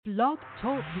Blog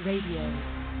Talk Radio.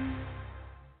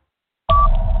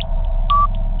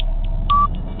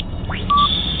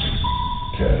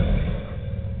 10,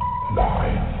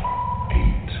 9,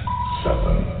 8,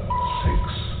 7, 6,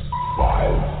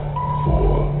 5,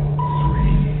 4, 3,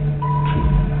 2,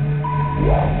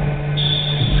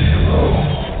 1, 0.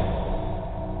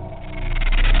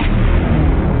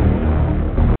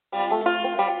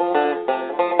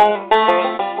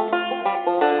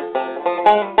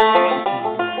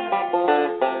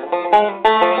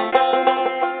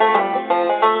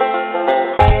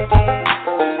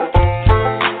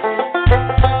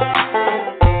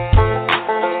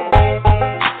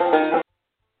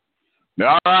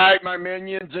 All right, my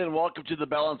minions, and welcome to The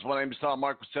Balance. My name is Tom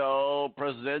Marquisel,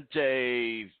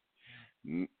 Presidente.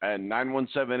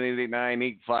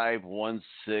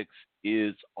 917-889-8516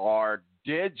 is our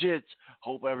digits.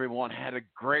 Hope everyone had a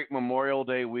great Memorial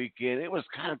Day weekend. It was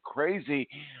kind of crazy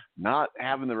not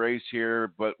having the race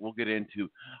here, but we'll get into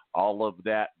all of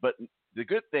that. But the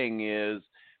good thing is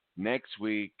next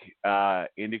week,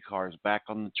 IndyCar is back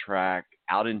on the track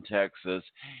out in Texas.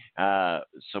 So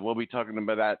we'll be talking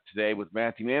about that today with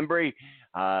Matthew Embury,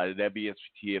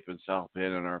 WSPTF in South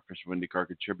Bend, and our official IndyCar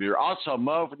contributor. Also,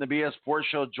 Mo from the BS Sports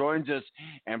Show joins us,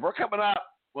 and we're coming up,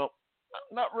 well,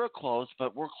 not real close,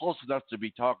 but we're close enough to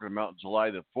be talking about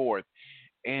July the 4th.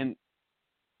 And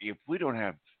if we don't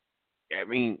have,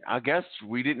 I guess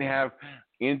we didn't have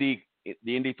the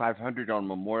Indy 500 on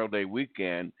Memorial Day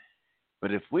weekend,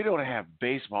 but if we don't have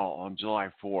baseball on July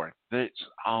 4th,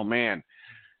 oh man,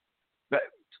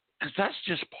 because that's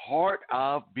just part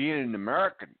of being an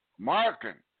American.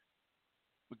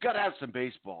 We've got to have some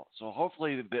baseball. So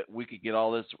hopefully that we could get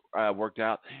all this worked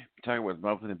out. I'm talking with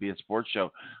Mo from the BS Sports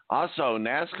Show. Also,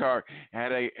 NASCAR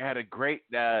had a great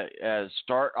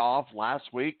start off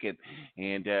last week,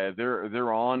 and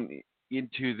they're on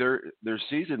into their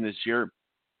season this year.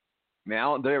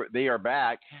 Now they are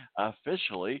back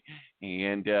officially,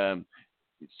 and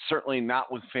certainly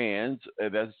not with fans.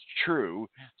 That's true.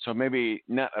 So maybe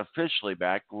not officially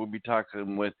back. We'll be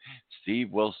talking with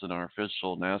Steve Wilson, our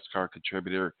official NASCAR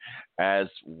contributor, as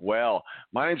well.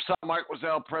 My name's Tom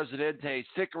Marquisel, Presidente.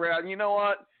 Stick around. You know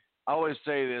what? I always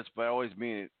say this, but I always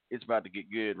mean it. It's about to get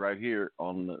good right here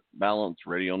on the Balance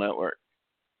Radio Network.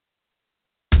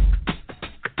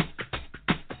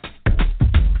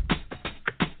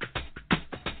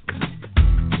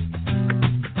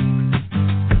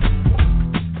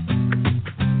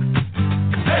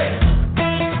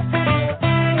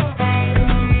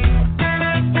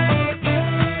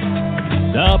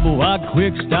 Double wide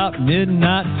quick stop,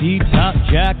 midnight T-top,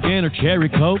 Jack and her cherry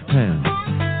Coke pen.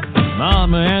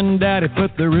 Mama and Daddy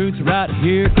put their roots right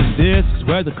here, 'cause this is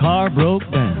where the car broke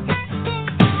down.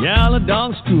 Yellow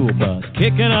dog school bus,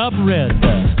 kicking up red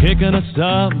dust, picking us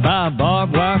up by a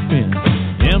barbed wire fence.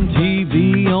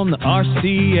 MTV on the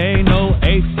RCA, no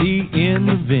AC in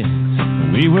the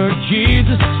vents. We were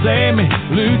Jesus, save me,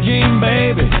 blue jean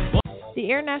baby.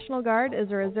 The Air National Guard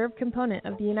is a reserve component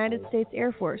of the United States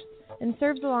Air Force and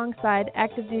serves alongside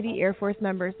active-duty Air Force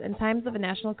members in times of a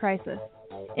national crisis.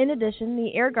 In addition,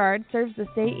 the Air Guard serves the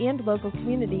state and local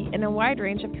community in a wide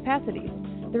range of capacities.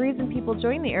 The reason people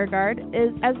join the Air Guard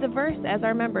is as diverse as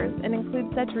our members and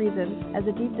includes such reasons as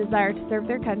a deep desire to serve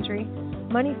their country,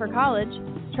 money for college,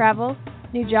 travel,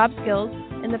 new job skills,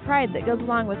 and the pride that goes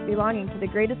along with belonging to the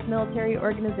greatest military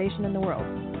organization in the world.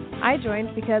 I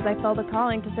joined because I felt a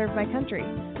calling to serve my country,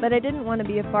 but I didn't want to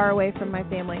be far away from my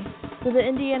family, so the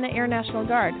Indiana Air National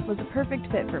Guard was a perfect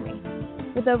fit for me.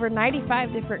 With over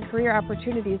 95 different career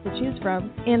opportunities to choose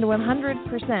from and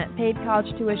 100% paid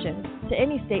college tuition to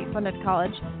any state-funded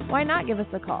college, why not give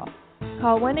us a call?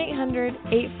 Call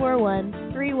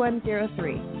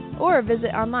 1-800-841-3103 or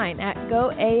visit online at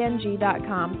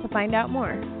goang.com to find out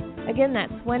more. Again,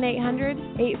 that's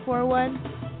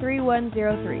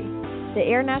 1-800-841-3103. The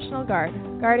Air National Guard,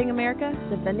 guarding America,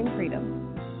 defending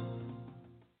freedom.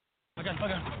 I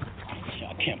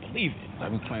can't believe it.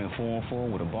 I've been playing 4-on-4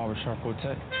 with a barbershop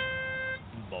quartet.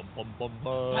 Pass the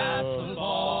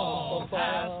ball,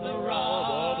 pass the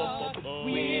rock.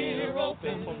 We're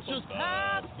open, just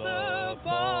pass the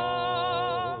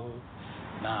ball.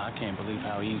 Nah, I can't believe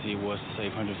how easy it was to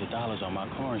save hundreds of dollars on my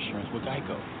car insurance with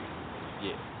Geico.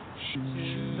 Yeah.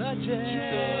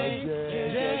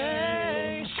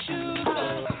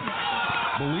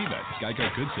 Believe it, Geico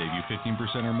could save you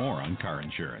 15% or more on car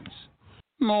insurance.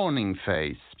 Morning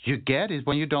face. You get it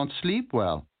when you don't sleep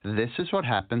well. This is what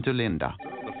happened to Linda.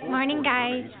 Morning,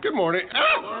 guys. Good morning.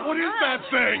 Ah, what is that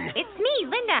thing? It's me,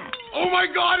 Linda. Oh, my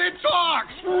God, it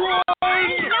talks! Right!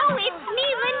 No, it's me,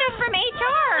 Linda from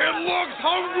HR. It looks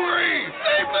hungry!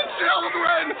 Save the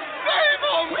children! Save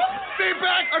them! Stay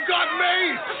back! I've got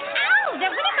mace! Ow,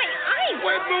 that went in my eyes.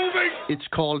 Quit moving! It's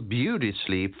called beauty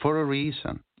sleep for a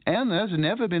reason. And there's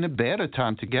never been a better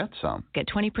time to get some. Get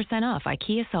 20% off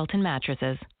IKEA Sultan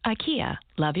mattresses. IKEA,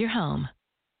 love your home.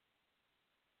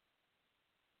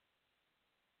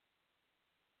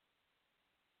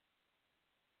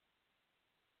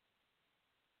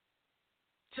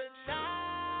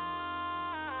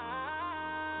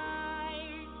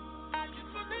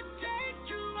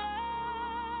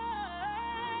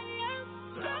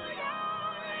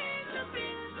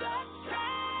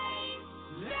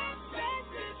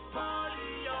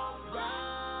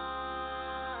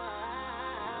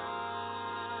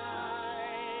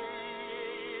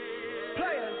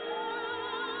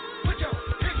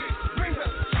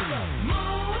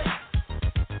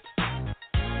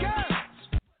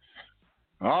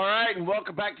 All right, and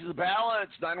welcome back to The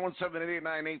Balance.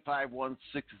 917-889-8516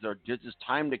 is our digits.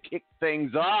 Time to kick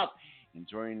things off. And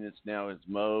joining us now is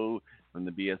Mo from the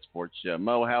BS Sports Show.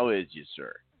 Mo, how is you,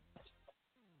 sir?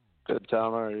 Good,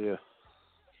 Tom. How are you?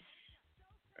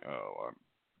 Oh, I'm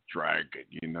dragging,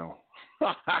 you know.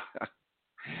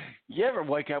 You ever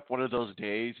wake up one of those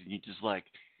days and you just like,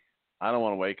 I don't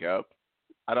want to wake up.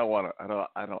 You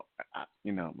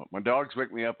know, my dogs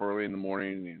wake me up early in the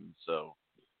morning, and so,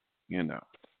 you know,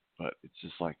 but it's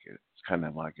just like, it's kind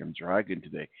of like I'm dragging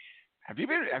today. Have you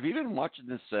been watching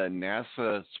this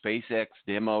NASA SpaceX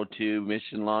Demo 2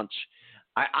 mission launch?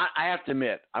 I have to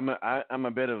admit, I'm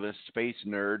a bit of a space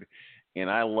nerd, and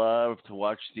I love to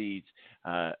watch these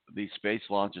space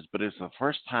launches. But it's the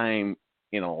first time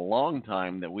in a long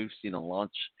time that we've seen a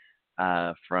launch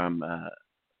from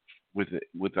with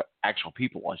the actual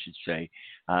people, I should say,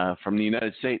 from the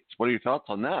United States. What are your thoughts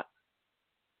on that?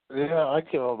 Yeah, I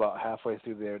came about halfway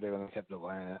through the other day when they kept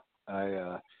delaying it.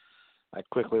 I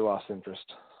quickly lost interest.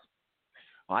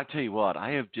 Well, I tell you what, I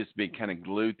have just been kind of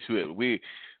glued to it.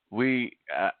 We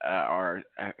are,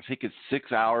 I think it's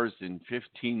 6 hours and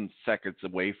 15 seconds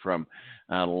away from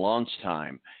launch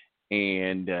time,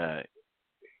 and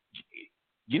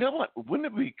you know what? Wouldn't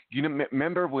it be? You know,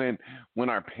 remember when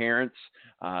our parents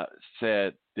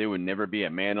said there would never be a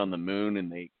man on the moon, and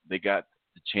they got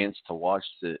the chance to watch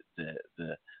the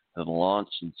launch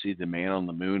and see the man on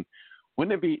the moon?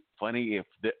 Wouldn't it be funny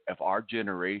if our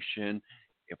generation,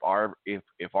 if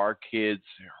our kids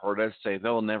heard us say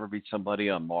there'll never be somebody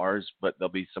on Mars, but there'll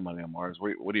be somebody on Mars?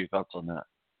 What are your thoughts on that?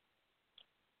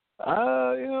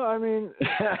 You know, I mean,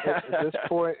 at this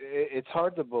point, it's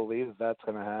hard to believe that's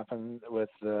going to happen with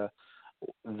the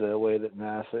way that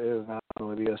NASA is now,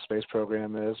 and the space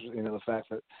program is. You know, the fact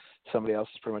that somebody else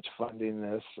is pretty much funding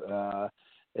this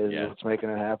is what's making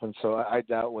it happen. So I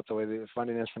doubt with the way the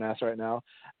funding is for NASA right now,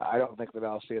 I don't think that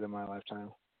I'll see it in my lifetime.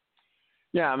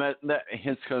 Yeah, and that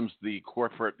hence comes the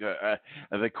corporate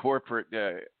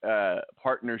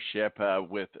partnership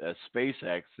with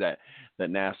SpaceX that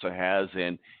NASA has,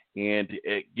 and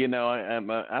you know,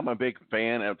 I'm a big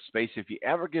fan of space. If you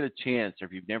ever get a chance, or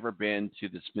if you've never been to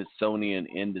the Smithsonian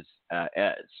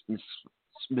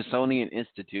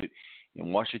Institute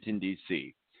in Washington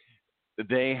D.C.,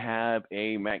 they have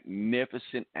a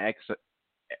magnificent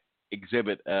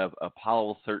exhibit of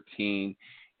Apollo 13.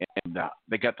 And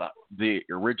they got the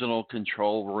original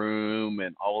control room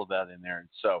and all of that in there. And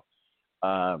so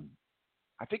I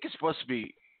think it's supposed to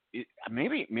be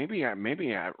maybe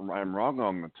I'm wrong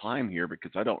on the time here,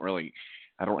 because I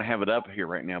don't have it up here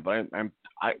right now. But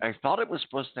I thought it was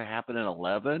supposed to happen at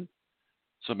 11.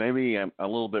 So maybe I'm a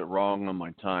little bit wrong on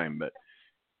my time. But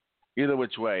either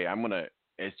which way,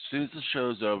 as soon as the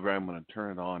show's over, I'm gonna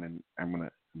turn it on and I'm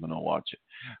gonna watch it.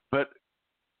 But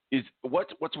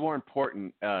what's more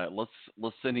important? Let's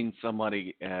sending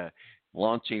somebody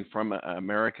launching from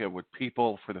America with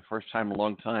people for the first time in a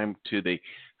long time to the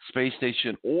space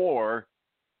station, or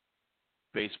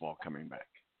baseball coming back.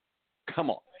 Come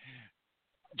on,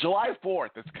 July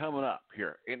 4th is coming up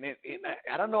here, and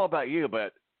I don't know about you,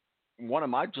 but one of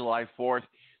my July 4th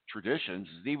traditions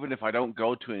is, even if I don't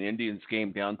go to an Indians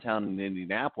game downtown in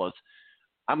Indianapolis,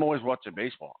 I'm always watching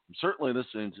baseball. I'm certainly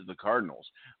listening to the Cardinals.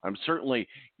 I'm certainly,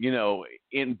 you know,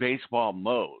 in baseball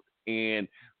mode. And,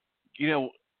 you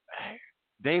know,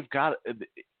 they've got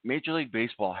Major League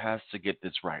Baseball has to get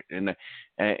this right. And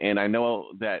I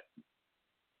know that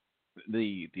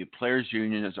the players'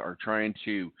 unions are trying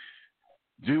to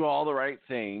do all the right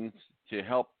things to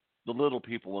help the little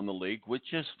people in the league,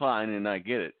 which is fine, and I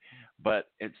get it. But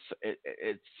at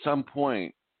some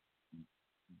point,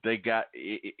 they got.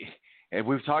 And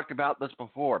we've talked about this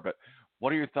before, but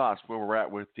what are your thoughts where we're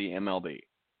at with the MLB?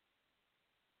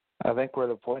 I think we're at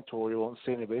a point where we won't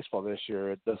see any baseball this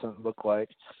year. It doesn't look like,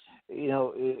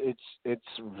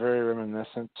 it's very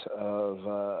reminiscent of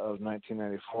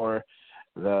 1994.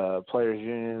 The players'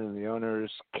 union and the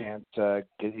owners can't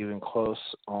get even close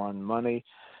on money,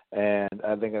 and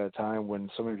I think at a time when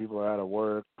so many people are out of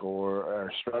work or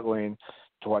are struggling,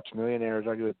 to watch millionaires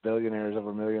argue with billionaires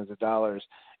over millions of dollars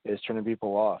is turning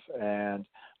people off. And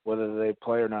whether they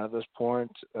play or not at this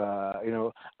point, I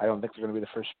don't think they're going to be the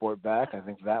first sport back. I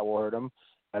think that will hurt them.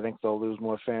 I think they'll lose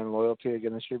more fan loyalty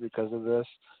again this year because of this.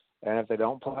 And if they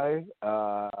don't play,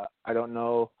 I don't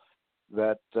know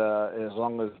that as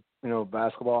long as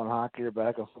basketball and hockey are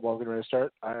back and football is getting ready to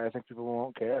start, I think people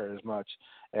won't care as much.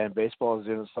 And baseball is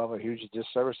doing itself a huge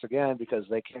disservice again because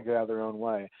they can't get out of their own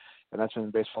way. And that's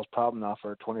been baseball's problem now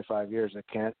for 25 years. They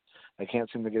can't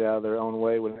seem to get out of their own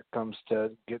way when it comes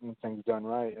to getting things done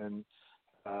right. And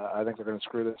I think they're going to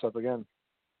screw this up again.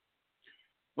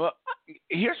 Well,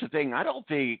 here's the thing. I don't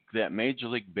think that Major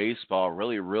League Baseball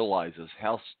really realizes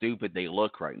how stupid they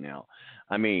look right now.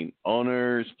 I mean,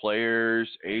 owners, players,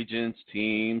 agents,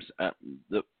 teams. I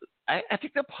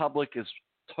think the public is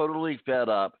totally fed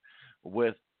up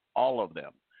with all of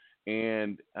them.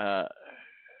 And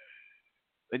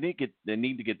they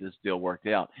need to get this deal worked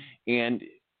out. And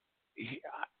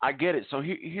I get it. So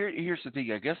here's the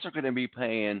thing. I guess they're going to be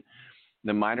paying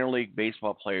the minor league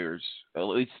baseball players, at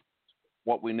least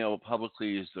what we know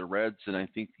publicly is the Reds and I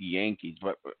think the Yankees,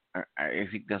 but I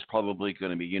think that's probably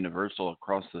going to be universal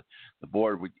across the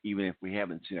board, even if we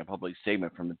haven't seen a public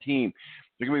statement from the team.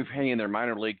 They're going to be paying their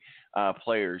minor league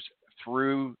players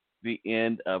through the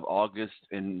end of August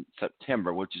and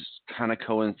September, which is kind of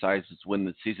coincides with when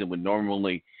the season would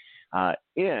normally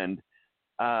end.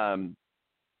 But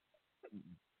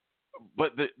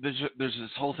there's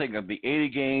this whole thing of the 80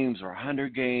 games or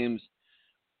 100 games.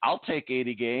 I'll take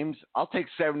 80 games. I'll take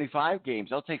 75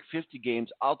 games. I'll take 50 games.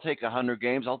 I'll take 100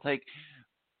 games. I'll take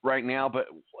right now. But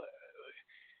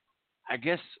I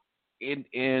guess in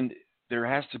there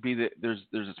has to be there's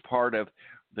this part of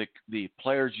the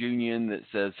players union that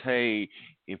says, hey,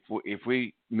 if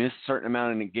we miss a certain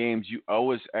amount of games, you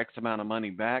owe us X amount of money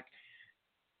back.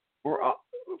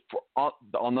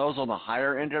 On those on the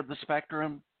higher end of the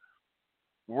spectrum,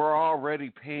 we're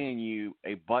already paying you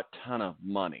a butt ton of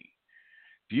money.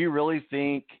 Do you really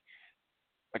think,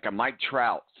 like a Mike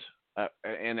Trout,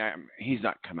 he's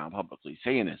not come out publicly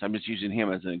saying this. I'm just using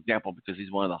him as an example because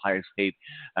he's one of the highest paid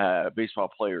baseball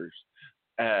players.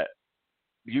 Do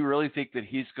you really think that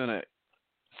he's going to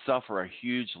suffer a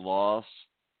huge loss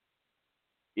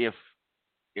if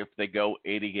they go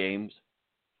 80 games?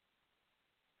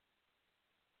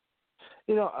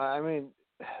 I mean,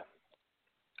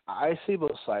 I see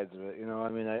both sides of it.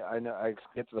 I know I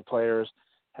get to the players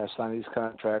have signed these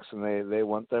contracts and they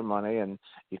want their money, and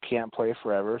you can't play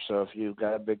forever. So if you've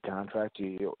got a big contract,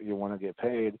 you want to get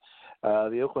paid.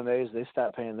 The Oakland A's, they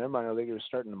stopped paying their minor leaguers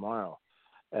starting tomorrow,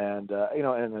 and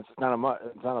and it's not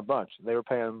a bunch. They were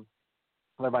paying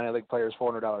their minor league players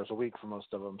 $400 a week for most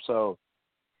of them. So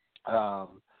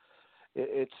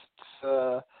it's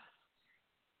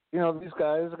these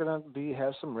guys are going to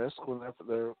have some risk when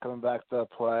they're coming back to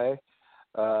play.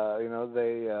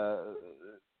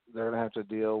 They're going to have to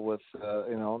deal with,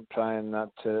 trying not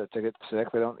to get sick.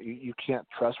 You can't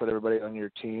trust what everybody on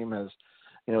your team has,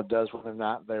 does when they're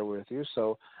not there with you.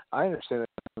 So I understand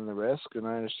the risk, and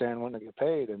I understand when to get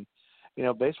paid. And,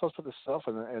 baseball's put itself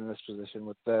in this position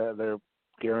with their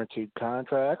guaranteed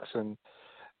contracts and,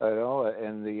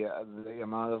 and the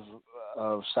amount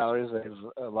of salaries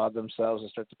they've allowed themselves to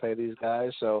start to pay these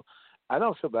guys. So I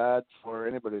don't feel bad for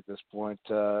anybody at this point.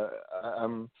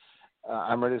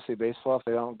 I'm ready to see baseball. If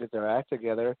they don't get their act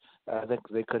together, I think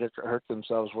they could have hurt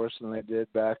themselves worse than they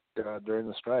did back during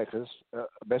the strike. This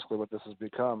basically what this has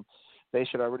become. They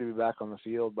should already be back on the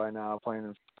field by now playing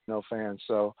with no fans.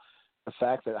 So the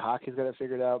fact that hockey's got it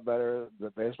figured out better,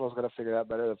 that baseball's got it figured out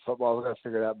better, that football's got it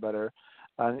figured out better,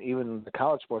 and even the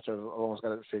college sports have almost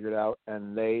got it figured out,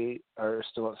 and they are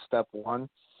still at step one.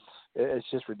 It's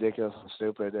just ridiculous and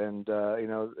stupid. And,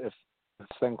 if this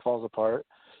thing falls apart,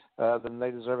 then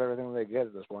they deserve everything they get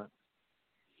at this point.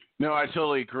 No, I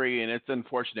totally agree, and it's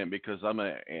unfortunate because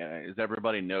as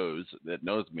everybody knows that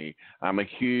knows me, I'm a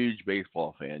huge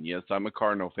baseball fan. Yes, I'm a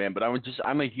Cardinal fan, but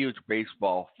I'm a huge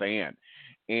baseball fan,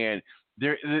 and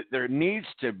there needs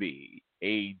to be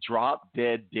a drop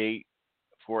dead date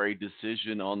for a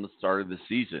decision on the start of the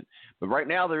season. But right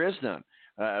now there is none.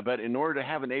 But in order to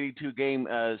have an 82-game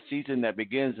season that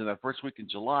begins in the first week in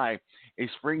July, a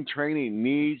spring training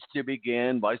needs to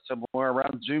begin by somewhere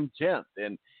around June 10th.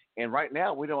 And right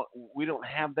now we don't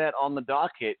have that on the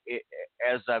docket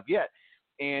as of yet.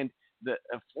 And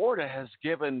Florida has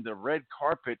given the red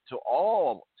carpet to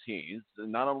all teams,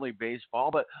 not only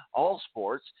baseball but all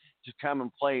sports, to come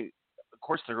and play. Of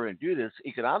course, they're going to do this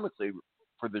economically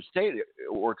for the state. It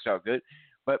works out good,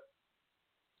 but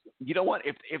you know what?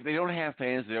 If they don't have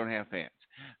fans, they don't have fans.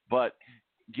 But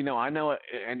I know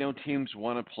teams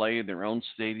want to play in their own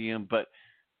stadium, but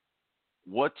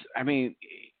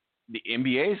the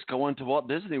NBA is going to Walt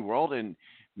Disney World, and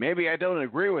maybe I don't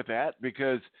agree with that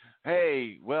because,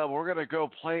 hey, well, we're going to go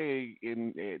play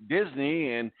in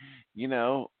Disney, and,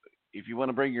 if you want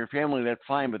to bring your family, that's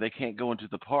fine, but they can't go into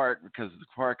the park because the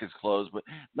park is closed. But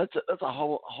that's a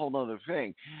whole other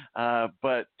thing.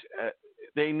 But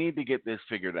they need to get this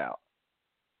figured out.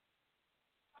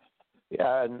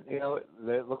 Yeah, and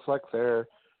it looks like they're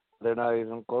not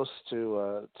even close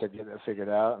to getting it figured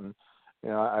out, and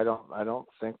I don't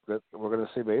think that we're going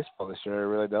to see baseball this year. I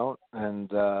really don't, and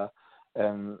that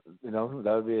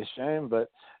would be a shame. But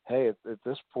hey, at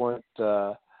this point,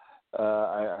 I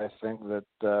think that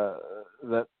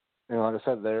like I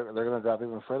said, they're going to drop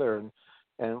even further,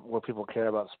 and where people care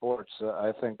about sports.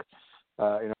 I think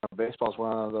baseball is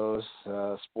one of those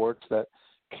sports that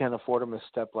can't afford a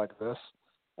misstep like this.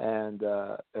 And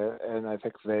I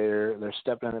think they're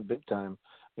stepping in it big time.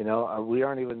 We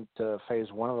aren't even to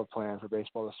phase one of a plan for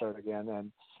baseball to start again,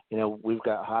 and we've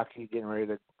got hockey getting ready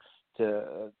to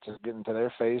get into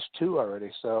their phase 2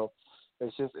 already. So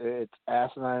it's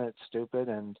asinine, it's stupid,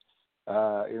 and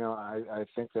I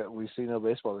think that we see no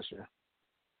baseball this year.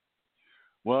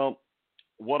 Well,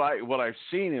 what I've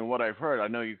seen and what I've heard, I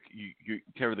know you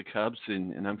cover the Cubs,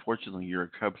 and unfortunately you're a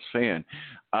Cubs fan,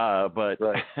 but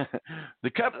right.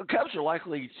 the Cubs are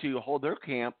likely to hold their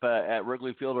camp at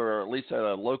Wrigley Field, or at least at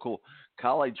a local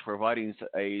college, providing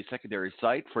a secondary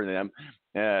site for them.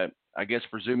 I guess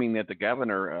presuming that the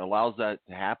governor allows that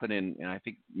to happen, and I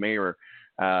think the mayor,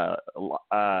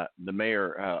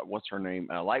 what's her name,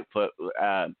 Lightfoot,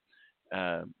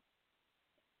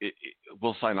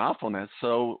 will sign off on that.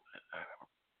 So.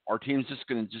 Our team's just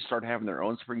going to start having their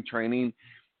own spring training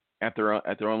at their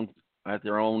own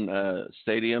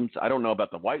stadiums. I don't know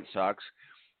about the White Sox.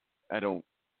 I don't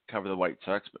cover the White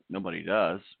Sox, but nobody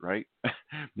does, right?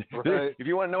 Right. If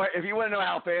you want to know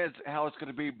how it's going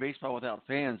to be baseball without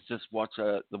fans, just watch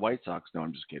the White Sox. No,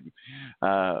 I'm just kidding.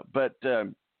 But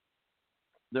there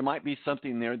might be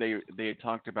something there. They had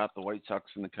talked about the White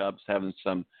Sox and the Cubs having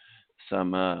some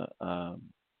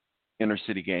inner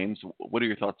city games. What are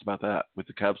your thoughts about that with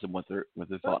the Cubs and what they're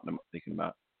thinking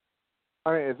about?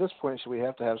 All right, at this point, should we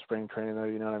have to have spring training though?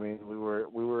 You know what I mean? We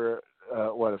were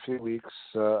a few weeks,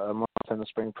 a month in the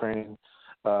spring training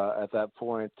at that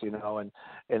point,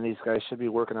 and these guys should be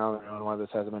working on their own. Why this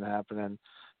hasn't been happening?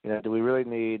 Do we really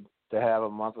need to have a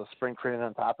month of spring training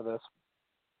on top of this?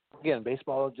 Again,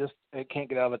 baseball it can't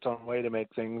get out of its own way to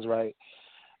make things right.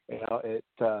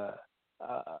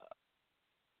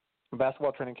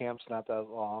 Basketball training camp's not that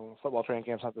long. Football training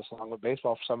camp's not this long. But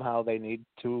baseball, somehow they need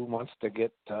 2 months to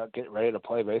get ready to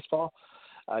play baseball.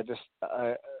 I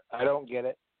don't get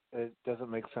it. It doesn't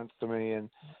make sense to me, and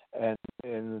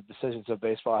the decisions of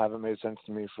baseball haven't made sense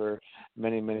to me for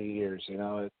many, many years. We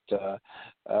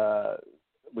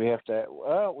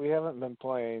haven't been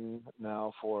playing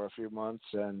now for a few months,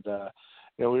 and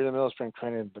we're in the middle of spring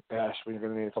training. But gosh, we're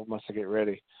going to need a couple months to get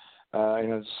ready. It's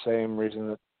the same reason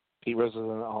that Pete Rose is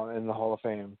in the Hall of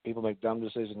Fame. People make dumb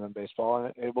decisions in baseball,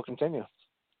 and it will continue.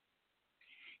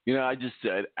 I just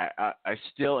I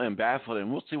still am baffled,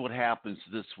 and we'll see what happens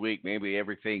this week.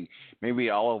 Maybe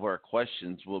all of our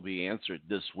questions will be answered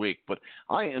this week, but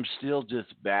I am still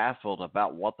just baffled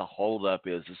about what the holdup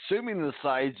is. Assuming the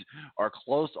sides are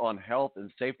close on health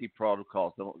and safety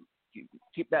protocols,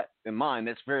 keep that in mind.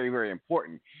 That's very, very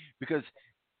important, because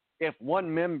if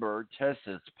one member tests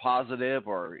positive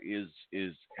or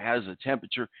has a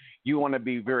temperature, you want to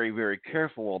be very, very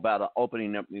careful about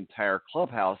opening up the entire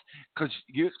clubhouse, because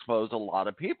you expose a lot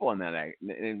of people in that,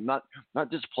 and not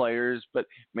just players, but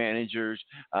managers,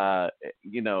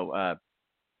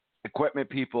 equipment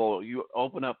people. You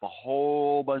open up a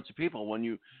whole bunch of people when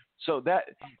you. So that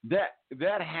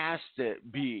has to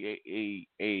be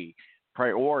a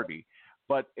priority.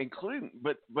 But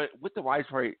with the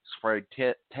widespread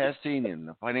testing and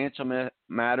the financial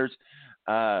matters,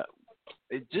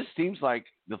 it just seems like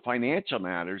the financial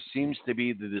matters seems to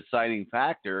be the deciding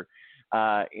factor.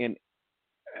 And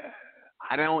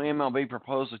I know MLB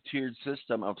proposed a tiered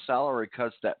system of salary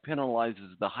cuts that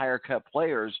penalizes the higher cut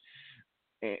players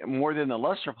more than the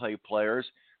lesser paid players.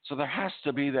 So there has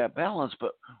to be that balance.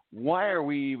 But why are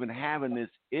we even having this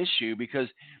issue? Because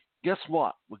guess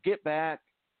what? We'll get back.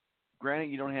 granted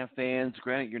you don't have fans.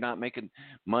 Granted you're not making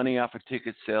money off of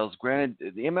ticket sales. Granted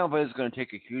the MLB is going to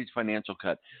take a huge financial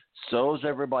cut. So is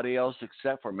everybody else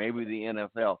except for maybe the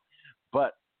NFL.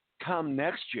 But come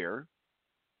next year,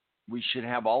 we should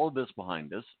have all of this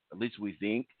behind us. At least we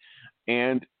think.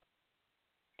 And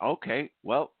okay,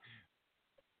 well,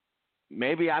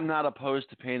 maybe I'm not opposed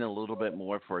to paying a little bit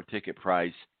more for a ticket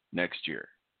price next year.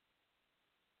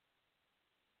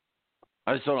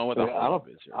 I just don't know what the holdup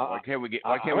is here. Why can't we get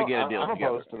a deal together? I'm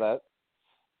opposed to that.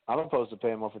 I'm opposed to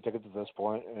paying more for tickets at this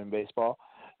point in baseball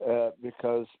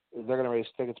because they're going to raise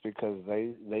tickets because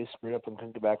they screwed up and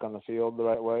couldn't get back on the field the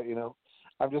right way.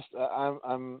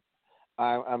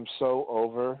 I'm so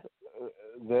over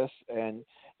this, and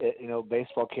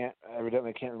baseball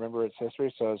evidently can't remember its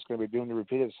history, so it's going to be doomed to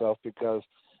repeat itself because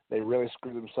they really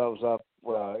screwed themselves up,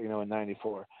 in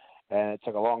 '94. And it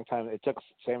took a long time. It took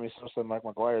Sammy Sosa and Mark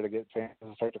McGwire to get fans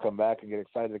to start to come back and get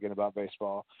excited again about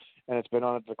baseball. And it's been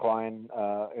on a decline,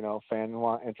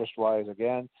 fan interest-wise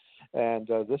again. And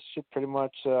this should pretty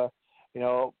much,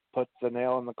 put the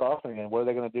nail in the coffin again. What are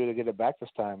they going to do to get it back this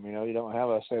time? You don't have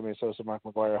a Sammy Sosa, Mark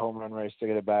McGwire home run race to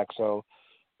get it back. So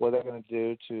what are they going to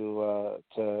do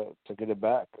to get it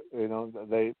back?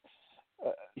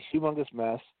 Humongous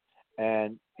mess.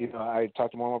 And I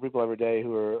talk to more and more people every day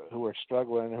who are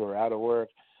struggling, who are out of work,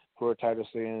 who are tired of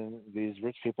seeing these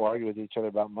rich people argue with each other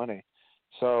about money.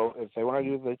 So if they want to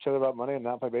argue with each other about money and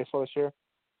not play baseball this year,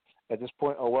 at this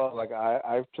point,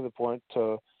 I've to the point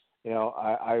to,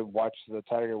 I watched the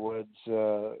Tiger Woods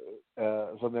Phil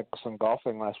Mickelson golf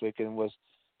thing last week and was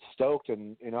stoked.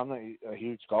 And I'm not a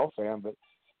huge golf fan, but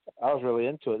I was really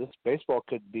into it. This baseball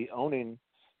could be owning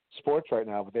sports right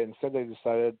now, but instead they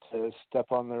decided to step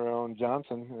on their own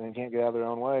Johnson and they can't get out of their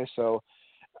own way. So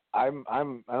I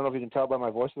don't know if you can tell by my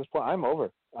voice at this point. I'm over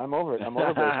it. I'm over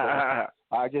baseball.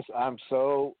 I'm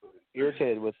so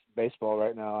irritated with baseball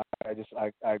right now.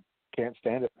 I can't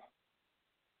stand it.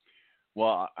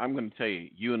 Well, I'm going to tell you,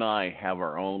 you and I have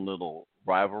our own little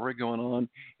rivalry going on,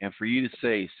 and for you to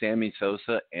say Sammy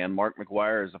Sosa and Mark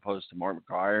McGwire as opposed to Mark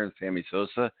McGwire and Sammy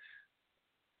Sosa,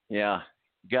 yeah.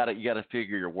 You got to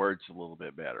figure your words a little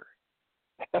bit better.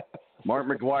 Mark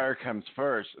McGwire comes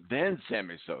first, then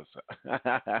Sammy Sosa.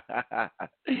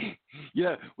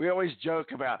 We always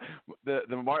joke about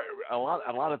a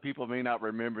lot of people may not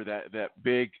remember that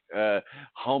big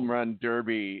home run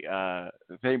derby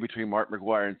thing between Mark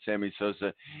McGwire and Sammy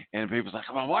Sosa, and people's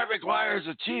like, "Well, Mark McGwire is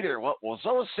a cheater." Well,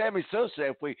 so is Sammy Sosa.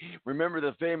 If we remember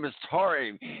the famous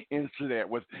tarring incident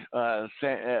with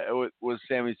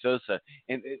Sammy Sosa,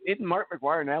 and isn't Mark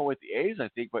McGwire now with the A's? I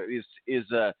think, but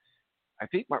I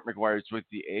think Mark McGwire is with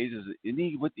the A's. Isn't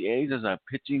he with the A's as a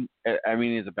pitching? As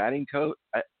a batting coach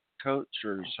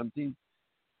or something?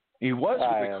 He was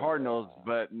with the Cardinals,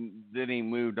 but then he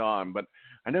moved on. But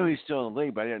I know he's still in the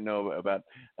league. But I didn't know about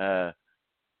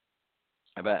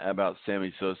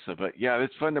Sammy Sosa. But yeah,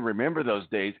 it's fun to remember those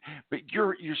days. But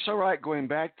you're so right. Going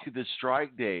back to the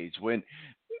strike days when,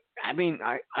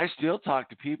 I still talk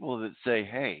to people that say,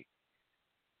 "Hey,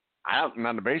 I'm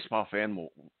not a baseball fan." Well,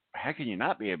 how can you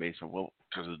not be a baseball? Well,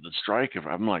 because of the strike.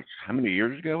 I'm like, how many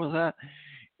years ago was that?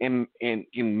 And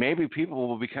maybe people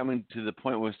will be coming to the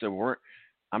point where they weren't.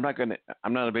 I'm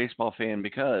not a baseball fan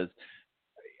because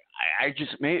I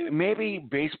just maybe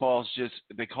baseball is just,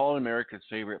 they call it America's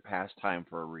favorite pastime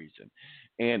for a reason,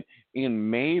 and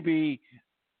maybe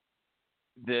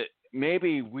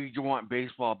we want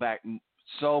baseball back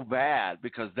so bad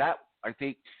because that, I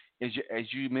think, as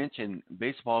you mentioned,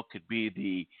 baseball could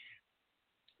be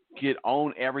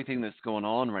own everything that's going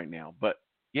on right now. But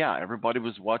yeah, everybody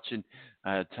was watching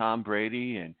Tom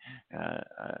Brady and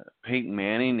Peyton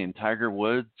Manning and Tiger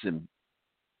Woods and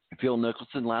Phil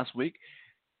Mickelson last week,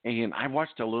 and I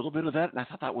watched a little bit of that, and I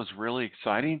thought that was really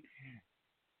exciting.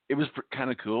 It was kind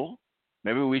of cool.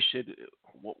 Maybe we should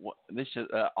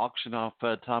auction off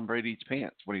Tom Brady's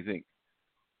pants. What do you think?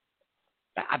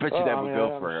 I bet you that would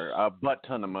go for a butt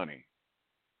ton of money.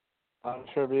 I'm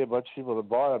sure there'd be a bunch of people that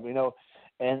bought them,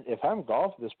 And if I'm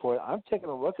golf at this point, I'm taking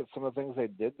a look at some of the things they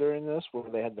did during this,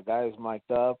 where they had the guys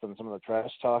mic'd up and some of the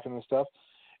trash talking and stuff,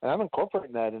 and I'm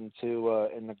incorporating that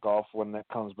into golf when that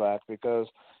comes back, because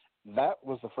that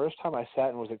was the first time I sat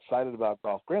and was excited about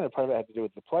golf. Granted, part of it had to do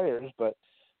with the players, but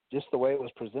just the way it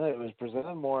was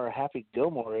presented more Happy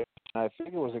Gilmore-ish, and I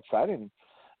think it was exciting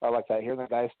like that, hearing the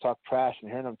guys talk trash and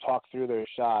hearing them talk through their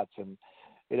shots, and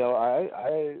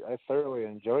I thoroughly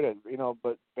enjoyed it.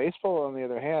 But baseball, on the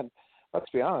other hand,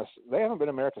 let's be honest, they haven't been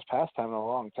America's pastime in a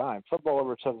long time. Football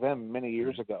overtook them many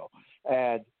years ago.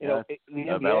 And, the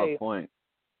NBA, valid point.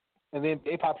 And the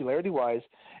NBA popularity-wise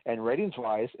and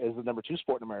ratings-wise is the number 2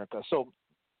 sport in America. So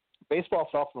baseball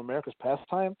fell from America's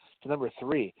pastime to number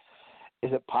 3.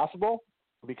 Is it possible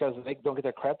because they don't get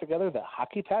their crap together that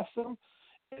hockey passed them?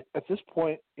 At this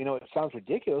point, it sounds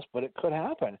ridiculous, but it could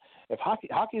happen. If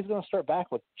hockey is going to start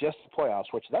back with just the playoffs,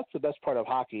 which that's the best part of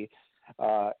hockey,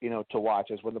 to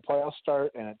watch is when the playoffs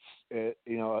start, and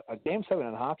a Game 7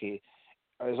 in hockey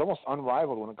is almost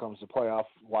unrivaled when it comes to playoff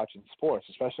watching sports,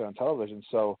 especially on television.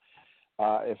 So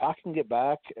if hockey can get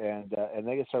back and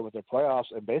they get started with their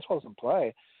playoffs and baseball's in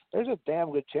play, there's a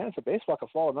damn good chance that baseball could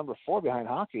fall at number 4 behind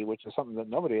hockey, which is something that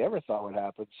nobody ever thought would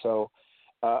happen. So,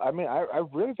 I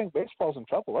really think baseball's in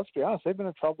trouble. Let's be honest. They've been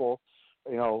in trouble,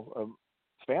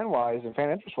 fan-wise and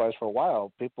fan interest-wise for a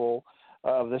while. People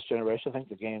of this generation think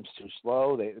the game's too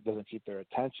slow. It doesn't keep their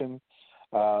attention.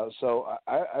 So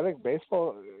I think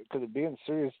baseball could be in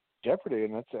serious jeopardy,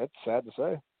 and that's sad to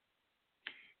say.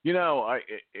 I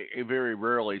very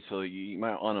rarely, so you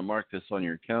might want to mark this on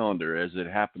your calendar as it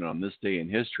happened on this day in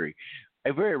history. I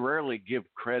very rarely give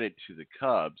credit to the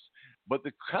Cubs, but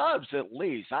the Cubs, at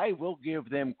least, I will give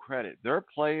them credit. Their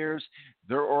players,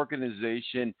 their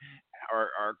organization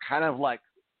are kind of like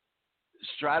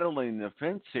straddling the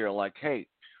fence here, like, hey,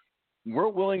 we're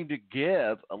willing to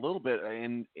give a little bit,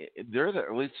 and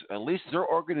at least their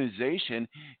organization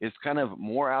is kind of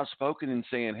more outspoken in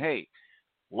saying, hey,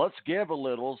 let's give a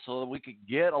little so that we could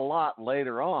get a lot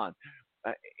later on.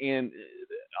 And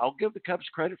I'll give the Cubs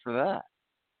credit for that.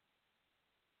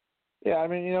 Yeah,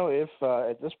 if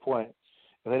at this point,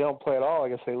 if they don't play at all, I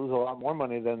guess they lose a lot more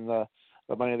money than the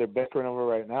money they're bickering over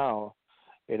right now.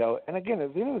 And again,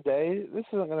 at the end of the day, this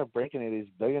isn't going to break any of these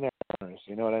billionaire owners.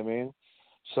 You know what I mean?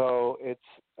 So it's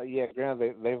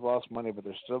granted they've lost money, but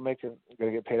they're still going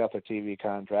to get paid off their TV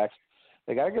contracts.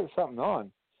 They got to get something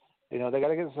on. They got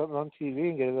to get something on TV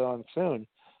and get it on soon.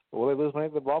 Will they lose money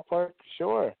at the ballpark?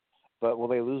 Sure. But will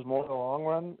they lose more in the long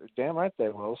run? Damn right they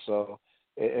will. So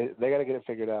they got to get it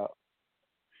figured out.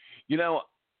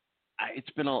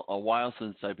 It's been a while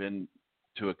since I've been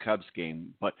to a Cubs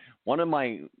game, but one of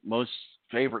my most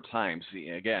favorite times,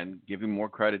 again, giving more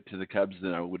credit to the Cubs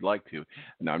than I would like to.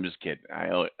 No, I'm just kidding.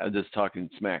 I'm just talking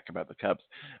smack about the Cubs.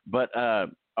 But I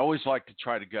always like to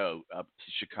try to go up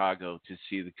to Chicago to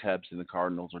see the Cubs and the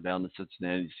Cardinals, or down to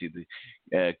Cincinnati to see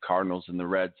the Cardinals and the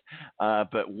Reds.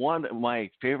 But one of my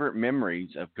favorite memories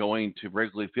of going to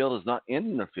Wrigley Field is not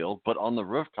in the field, but on the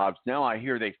rooftops. Now I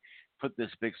hear they put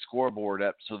this big scoreboard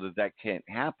up so that can't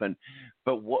happen.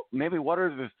 But what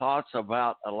are the thoughts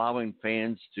about allowing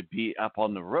fans to be up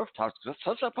on the rooftops? Because it's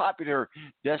such a popular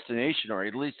destination, or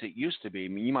at least it used to be.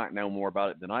 You might know more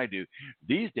about it than I do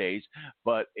these days,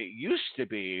 but it used to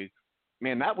be,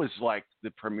 man, that was like the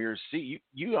premier seat.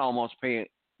 You almost pay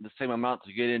the same amount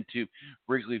to get into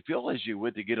Wrigley Field as you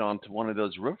would to get onto one of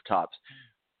those rooftops.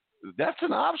 That's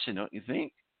an option, don't you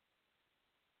think?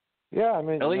 Yeah, at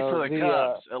least for the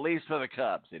Cubs. At least for the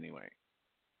Cubs, anyway.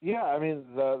 Yeah,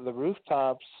 the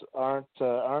rooftops aren't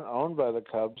owned by the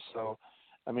Cubs, so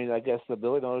I guess the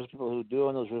billionaires, people who do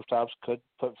own those rooftops, could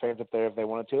put fans up there if they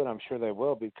wanted to, and I'm sure they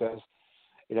will, because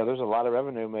there's a lot of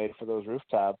revenue made for those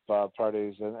rooftop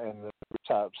parties and the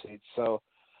rooftop seats. So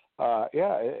I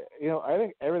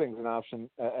think everything's an option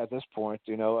at this point.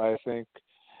 I think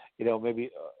maybe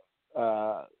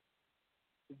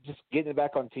just getting it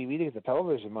back on TV to get the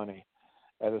television money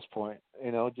at this point,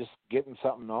 just getting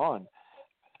something on,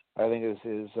 I think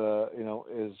is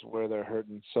where they're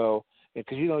hurting. So,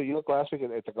 because you look last week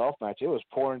at the golf match, it was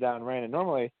pouring down rain, and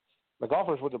normally the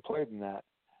golfers would have played in that,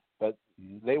 but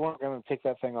they weren't going to take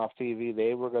that thing off TV.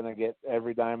 They were going to get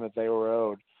every dime that they were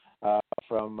owed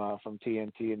from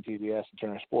TNT and TBS and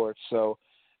Turner Sports. So,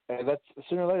 that's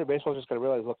sooner or later, baseball's just got to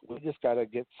realize, look, we just got to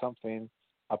get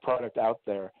a product out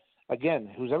there. Again,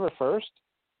 who's ever first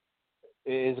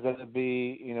is going to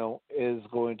be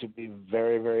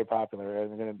very, very popular,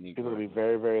 and people will be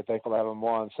very, very thankful to have them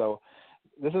on. So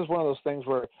this is one of those things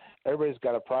where everybody's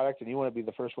got a product, and you want to be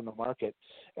the first one to market.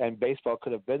 And baseball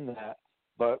could have been that,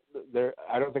 but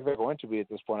I don't think they're going to be at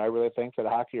this point. I really think that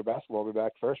hockey or basketball will be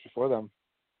back first before them.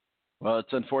 Well,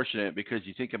 it's unfortunate because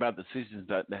you think about the seasons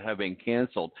that have been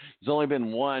canceled. There's only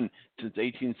been one since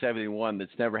 1871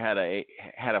 that's never had a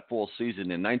full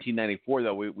season. In 1994,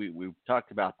 though, we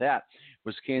talked about that,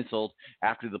 was canceled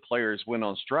after the players went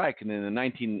on strike, and then the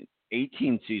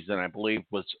 1918 season, I believe,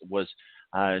 was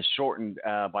shortened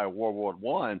by World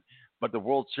War I. But the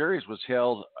World Series was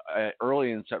held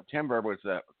early in September with,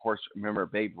 of course, remember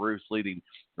Babe Ruth leading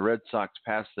the Red Sox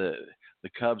past the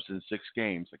Cubs in 6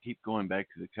 games. I keep going back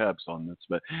to the Cubs on this,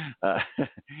 but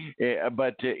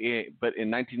in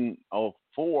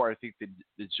 1904, I think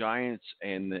the Giants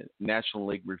and the National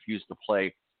League refused to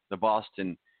play the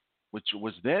Boston, which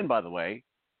was then, by the way,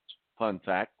 fun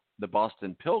fact, the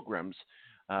Boston Pilgrims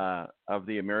of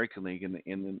the American League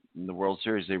in the World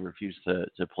Series. They refused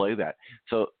to play that.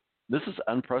 So this is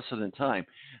unprecedented time.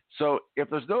 So if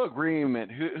there's no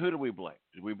agreement, who do we blame?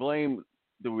 Do we blame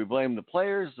the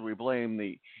players? Do we blame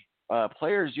the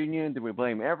players union? Do we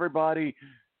blame everybody?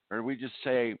 Or do we just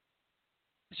say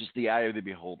it's just the eye of the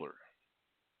beholder?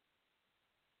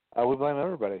 We blame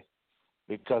everybody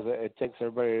because it takes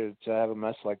everybody to have a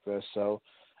mess like this. So,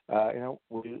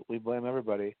 we blame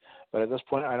everybody. But at this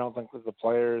point, I don't think that the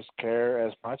players care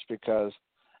as much because,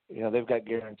 they've got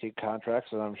guaranteed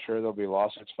contracts, and I'm sure there'll be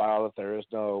lawsuits filed if there is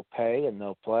no pay and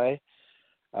no play.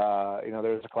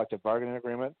 There's a collective bargaining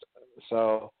agreement.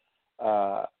 So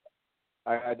I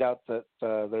doubt that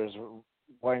there's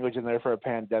language in there for a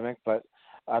pandemic, but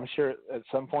I'm sure at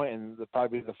some point, and it'll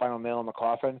probably be the final nail in the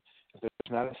coffin, if there's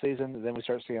not a season, then we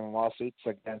start seeing lawsuits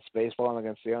against baseball and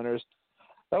against the owners.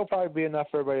 That'll probably be enough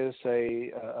for everybody to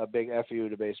say a big FU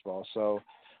to baseball. So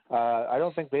I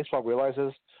don't think baseball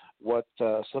realizes what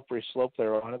slippery slope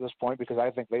they're on at this point because I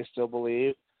think they still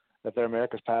believe that they're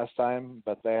America's pastime,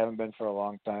 but they haven't been for a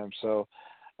long time. So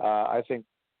I think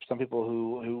some people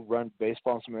who run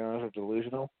baseball and some of the owners are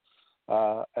delusional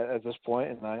at this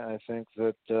point, and I think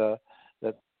that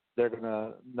that they're going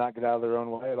to not get out of their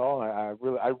own way at all. And I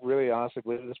really honestly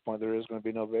believe at this point there is going to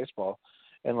be no baseball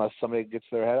unless somebody gets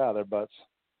their head out of their butts.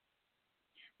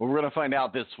 Well, we're going to find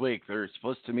out this week. They're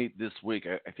supposed to meet this week.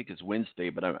 I think it's Wednesday,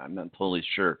 but I'm not totally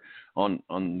sure on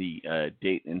the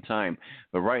date and time.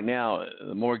 But right now,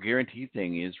 the more guaranteed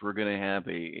thing is we're going to have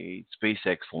a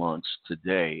SpaceX launch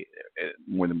today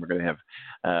more than we're going to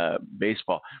have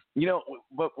baseball.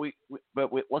 Let's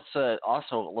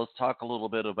let's talk a little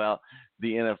bit about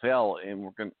the NFL,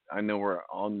 and I know we're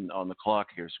on the clock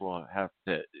here, so we'll have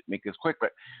to make this quick.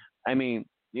 But I mean,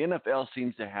 the NFL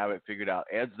seems to have it figured out.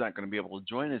 Ed's not going to be able to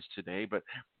join us today, but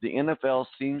the NFL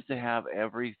seems to have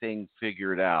everything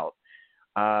figured out.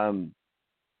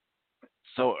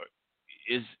 So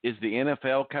is the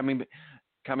NFL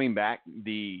coming back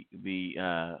the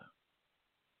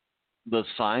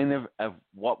sign of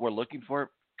what we're looking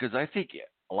for? Because I think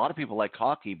a lot of people like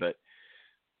hockey, but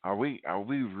are we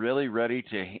really ready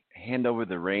to hand over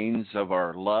the reins of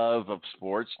our love of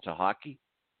sports to hockey?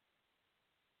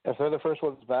 If they're the first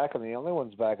ones back and the only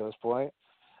ones back at this point,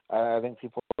 I think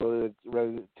people are really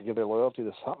ready to give their loyalty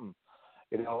to something.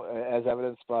 As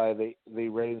evidenced by the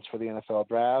ratings for the NFL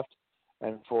draft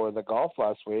and for the golf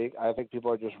last week, I think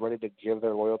people are just ready to give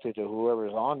their loyalty to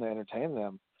whoever's on to entertain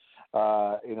them.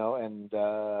 I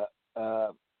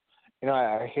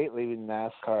hate leaving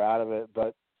NASCAR out of it,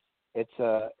 but it's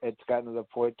gotten to the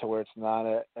point to where it's not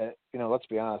let's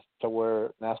be honest, to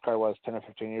where NASCAR was 10 or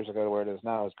 15 years ago to where it is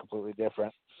now is completely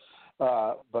different.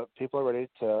 But people are ready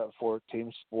for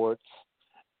team sports,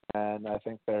 and I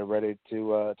think they're ready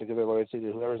to give their loyalty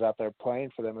to whoever's out there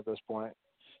playing for them at this point,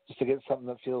 just to get something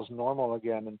that feels normal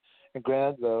again. And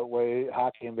granted, the way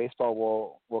hockey and baseball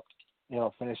will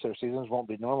finish their seasons won't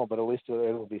be normal, but at least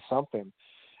it'll be something.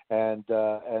 And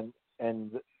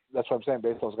that's what I'm saying.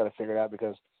 Baseball's got to figure it out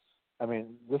because, I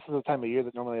mean, this is the time of year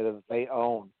that normally they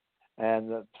own.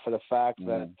 And for the fact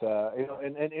that,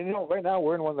 right now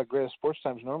we're in one of the greatest sports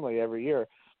times normally every year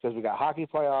because we got hockey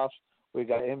playoffs, we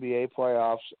got NBA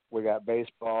playoffs, we got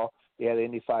baseball, we had the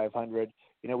Indy 500.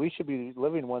 We should be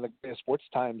living one of the greatest sports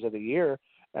times of the year,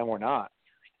 and we're not.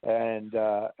 And,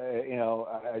 I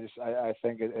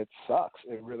think it sucks.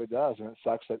 It really does. And it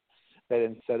sucks that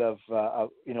instead of,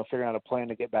 figuring out a plan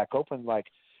to get back open like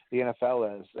the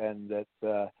NFL is and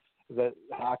that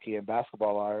hockey and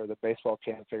basketball are, that baseball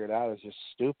can't figure it out is just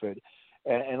stupid.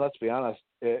 And let's be honest,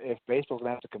 if baseball's going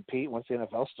to have to compete once the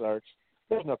NFL starts,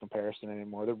 there's no comparison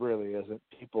anymore. There really isn't.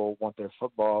 People want their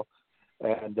football,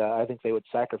 and I think they would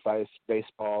sacrifice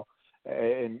baseball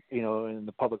in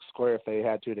the public square if they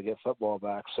had to get football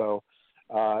back. So,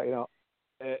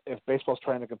 if baseball's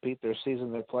trying to compete their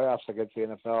season, their playoffs against the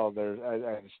NFL,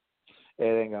 it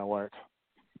ain't going to work.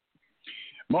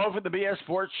 Mo from the BS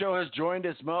Sports Show has joined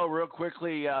us. Mo, real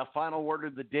quickly, final word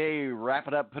of the day. Wrap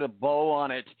it up, put a bow on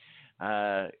it.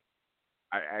 I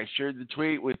shared the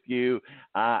tweet with you.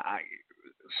 I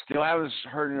still haven't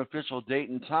heard an official date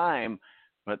and time,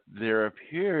 but there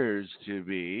appears to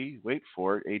be, wait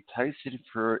for it, a Tyson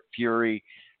Fury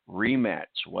rematch.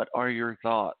 What are your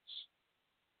thoughts?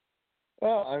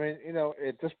 Well, I mean,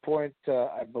 at this point,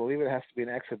 I believe it has to be an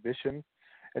exhibition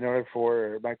in order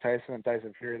for Mike Tyson and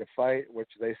Tyson Fury to fight, which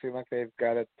they seem like they've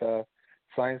got it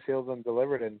signed, sealed, and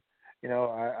delivered. And,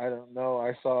 I don't know.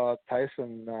 I saw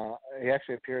Tyson, he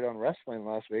actually appeared on wrestling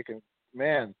last week, and,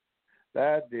 man,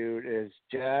 that dude is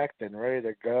jacked and ready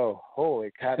to go.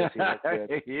 Holy cow, does he look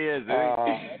good. He is.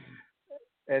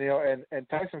 And and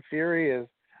Tyson Fury is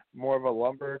more of a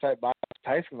lumber type boxer.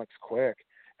 Tyson looks quick.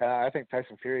 I think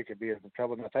Tyson Fury could be in some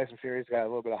trouble. Now Tyson Fury's got a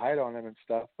little bit of height on him and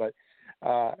stuff, but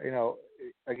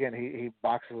again, he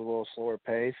boxes a little slower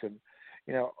pace, and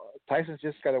Tyson's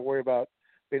just got to worry about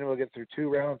being able to get through 2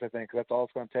 rounds. I think that's all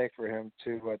it's going to take for him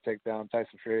to take down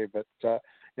Tyson Fury. But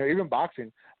even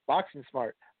boxing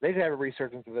smart. They have a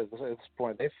resurgence at this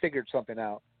point. They've figured something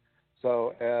out.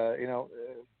 So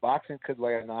boxing could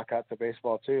lay a knockout to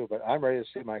baseball too. But I'm ready to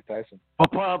see Mike Tyson.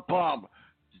 Bum.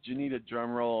 Did you need a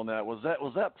drum roll on that? Was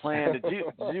that planned? Did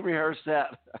you rehearse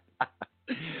that?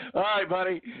 All right,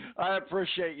 buddy. I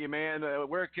appreciate you, man.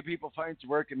 Where can people find your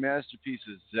work and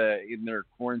masterpieces in their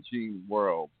quarantine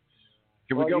world?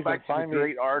 Can we go back to the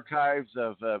great archives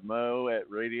of Mo at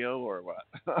radio or what?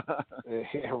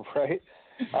 Yeah, right.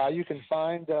 You can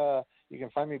find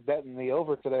me betting the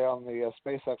over today on the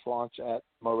SpaceX launch at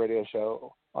Mo Radio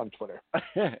Show on Twitter.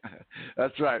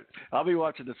 That's right. I'll be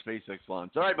watching the SpaceX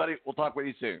launch. All right, buddy. We'll talk with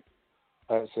you soon.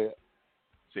 All right, see ya.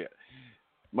 See ya.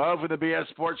 Mo from the BS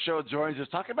Sports Show joins us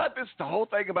talking about the whole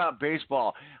thing about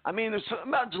baseball. I mean, there's something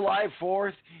about July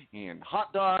 4th and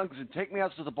hot dogs and take me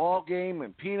out to the ball game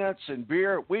and peanuts and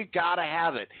beer. We got to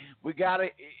have it.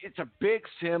 It's a big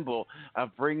symbol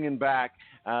of bringing back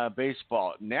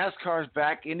baseball. NASCAR's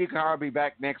back. IndyCar will be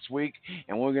back next week,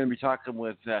 and we're going to be talking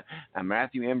with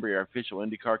Matthew Embury, our official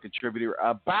IndyCar contributor,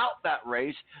 about that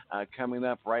race coming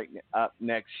up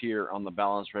next here on the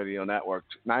Balance Radio Network.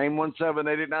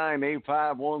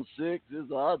 917-889-8516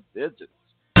 is our digits.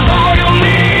 All you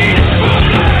need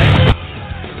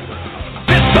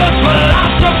is the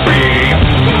philosophy.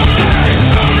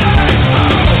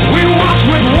 We watch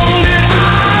with wounded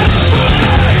eyes.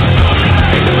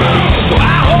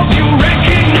 I hope you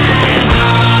recognize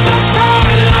the front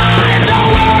line. Don't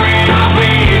worry, I'll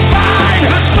be fine.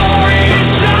 The story is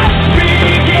just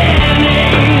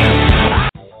beginning.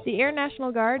 The Air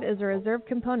National Guard is a reserve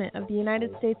component of the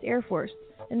United States Air Force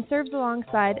and serves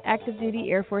alongside active duty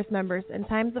Air Force members in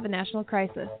times of a national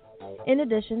crisis. In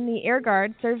addition, the Air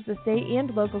Guard serves the state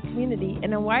and local community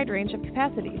in a wide range of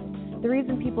capacities. The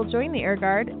reason people join the Air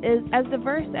Guard is as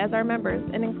diverse as our members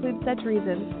and includes such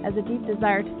reasons as a deep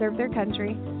desire to serve their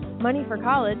country, money for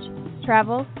college,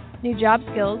 travel, new job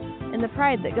skills, and the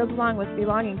pride that goes along with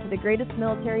belonging to the greatest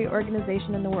military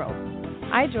organization in the world.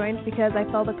 I joined because I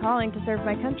felt a calling to serve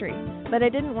my country, but I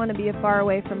didn't want to be far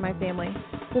away from my family,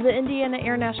 so the Indiana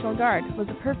Air National Guard was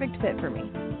a perfect fit for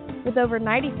me. With over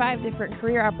 95 different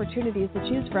career opportunities to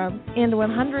choose from and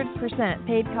 100%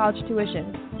 paid college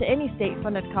tuition to any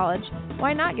state-funded college,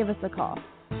 why not give us a call?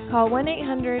 Call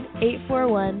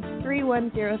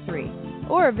 1-800-841-3103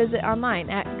 or visit online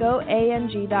at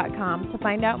goang.com to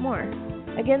find out more.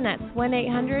 Again, that's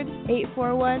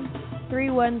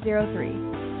 1-800-841-3103.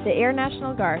 The Air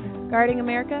National Guard, guarding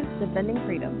America, defending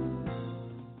freedom.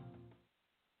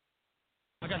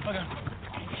 I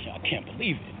can't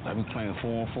believe it. I've been playing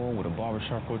 4-on-4 with a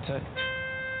barbershop quartet.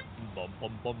 Pass the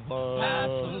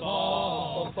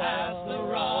ball, pass the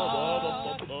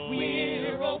rock.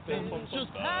 We're open,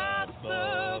 just pass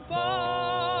the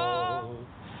ball.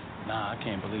 Nah, I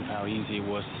can't believe how easy it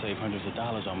was to save hundreds of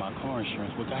dollars on my car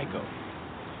insurance with Geico.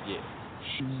 Yeah.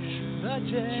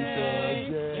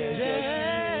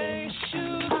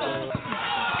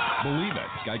 Believe it,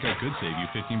 Geico could save you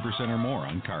 15% or more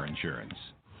on car insurance.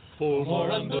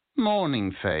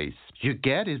 Morning face. You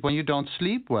get it when you don't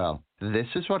sleep well. This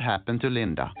is what happened to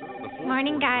Linda.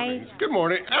 Morning, guys. Good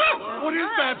morning. Ah, what is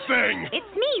that thing?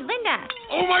 It's me, Linda.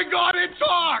 Oh my God, it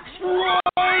talks! Run!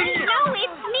 No,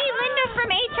 it's me, Linda from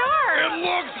HR. It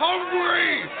looks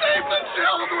hungry! Save the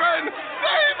children!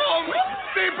 Save them!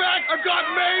 Stay back! I've got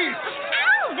mace!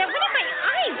 Ow, that went in my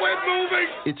eyes. Quit moving!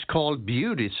 It's called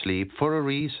beauty sleep for a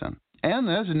reason. And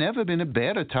there's never been a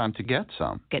better time to get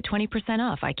some. Get 20%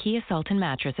 off IKEA Sultan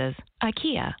mattresses.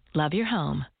 IKEA, love your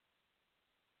home.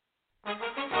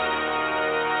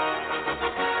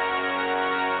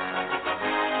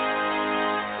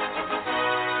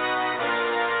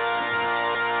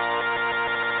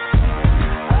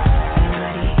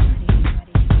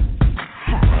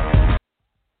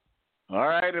 All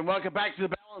right, and welcome back to the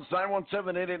Balance.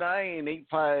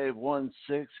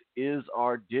 917-889-8516 is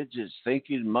our digits. Thank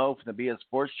you to Mo from the BS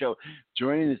Sports Show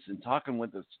joining us and talking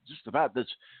with us just about this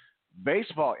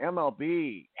baseball.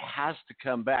 MLB has to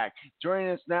come back.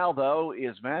 Joining us now, though,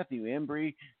 is Matthew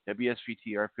Embury,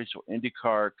 WSVT, our official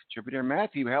IndyCar contributor.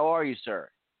 Matthew, how are you,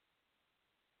 sir?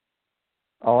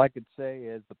 All I could say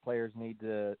is the players need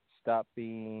to stop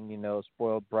being,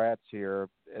 spoiled brats here.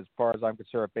 As far as I'm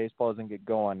concerned, if baseball doesn't get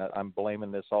going, I'm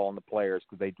blaming this all on the players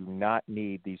because they do not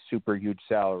need these super huge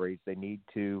salaries. They need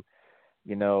to,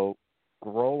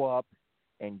 grow up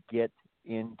and get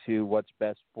into what's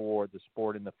best for the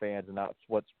sport and the fans, and not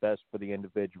what's best for the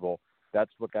individual.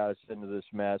 That's what got us into this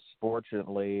mess.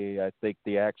 Fortunately, I think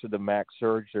the accident of Max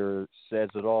Scherzer says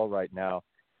it all right now.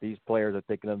 These players are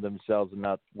thinking of themselves and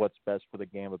not what's best for the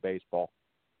game of baseball.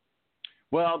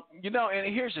 Well,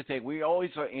 and here's the thing. We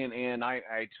always, and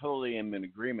I totally am in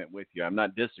agreement with you. I'm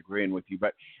not disagreeing with you,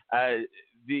 but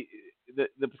the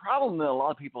problem that a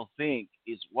lot of people think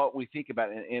is what we think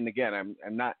about. And again,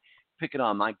 I'm not picking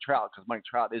on Mike Trout, because Mike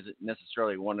Trout isn't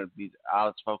necessarily one of these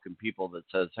outspoken people that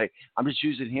says, hey, I'm just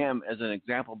using him as an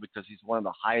example because he's one of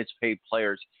the highest paid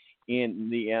players in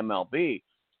the MLB.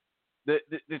 The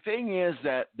thing is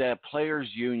that the players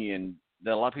union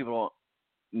that a lot of people don't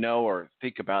know or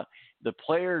think about, the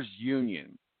players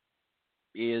union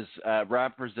is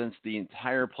represents the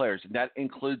entire players, and that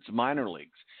includes minor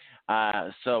leagues.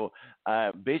 So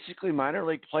basically minor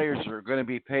league players are going to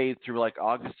be paid through like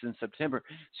August and September.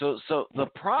 So the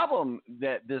problem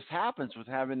that this happens with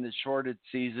having the shorted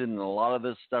season and a lot of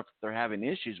this stuff they're having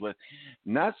issues with,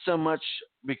 not so much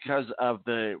because of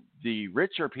the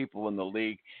richer people in the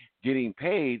league getting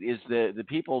paid, is the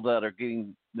people that are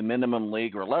getting the minimum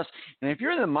league or less. And if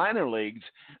you're in the minor leagues,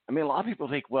 I mean, a lot of people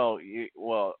think, well,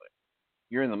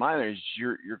 you're in the minors,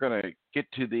 you're going to get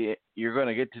to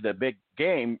the big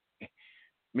game.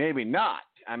 Maybe not.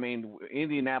 I mean,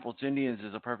 Indianapolis Indians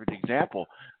is a perfect example.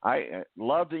 I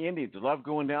love the Indians. I love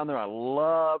going down there. I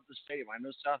love the stadium. I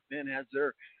know South Bend has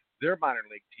their minor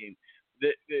league team.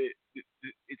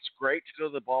 It's great to go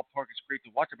to the ballpark. It's great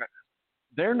to watch it. But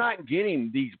they're not getting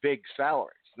these big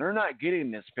salaries. They're not getting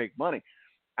this big money.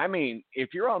 I mean,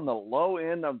 if you're on the low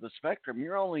end of the spectrum,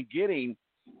 you're only getting,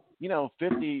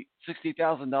 $50,000,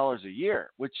 $60,000 a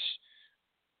year, which,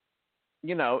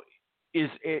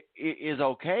 is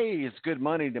okay. It's good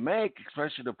money to make,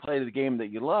 especially to play the game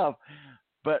that you love.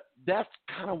 But that's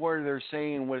kind of where they're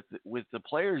saying with the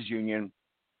players union,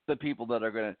 the people that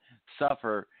are going to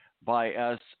suffer by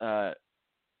us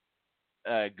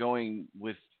going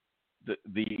with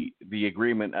the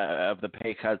agreement of the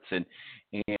pay cuts and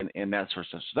that sort of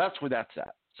stuff. So that's where that's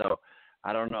at. So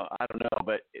I don't know,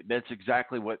 but that's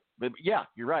exactly what. But yeah,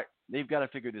 you're right. They've got to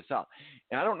figure this out.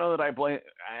 And I don't know that I blame.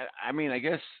 I mean, I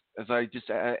guess as I just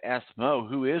asked Mo,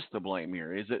 who is to blame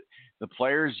here? Is it the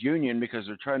players' union because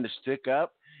they're trying to stick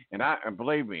up? And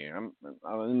believe me, I'm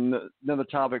another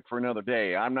topic for another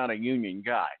day. I'm not a union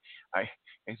guy. I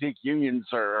think unions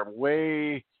are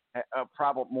way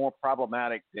more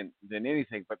problematic than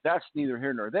anything. But that's neither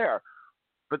here nor there.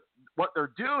 But what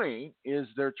they're doing is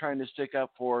they're trying to stick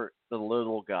up for the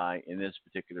little guy in this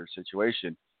particular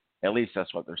situation. At least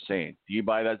that's what they're saying. Do you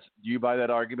buy that? Do you buy that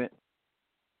argument?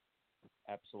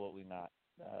 Absolutely not.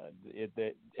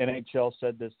 The NHL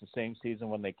said this the same season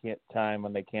when they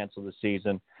canceled the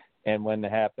season, and when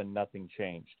it happened, nothing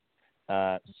changed.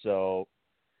 So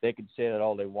they can say that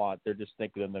all they want. They're just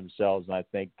thinking of themselves, and I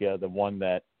think the one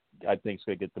that I think is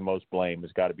going to get the most blame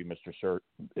has got to be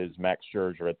is Max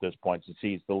Scherzer at this point, since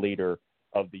he's the leader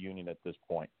of the union at this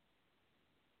point.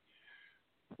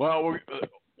 Well, we're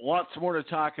lots more to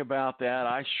talk about that.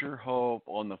 I sure hope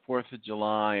on the 4th of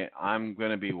July I'm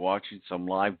going to be watching some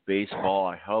live baseball.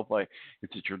 I hope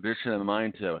it's a tradition of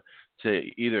mine to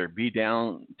either be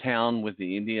downtown with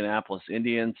the Indianapolis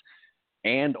Indians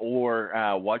and or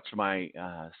watch my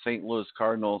St. Louis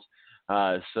Cardinals.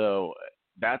 So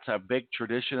that's a big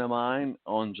tradition of mine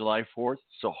on July 4th.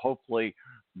 So hopefully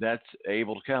that's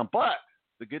able to count. But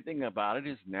the good thing about it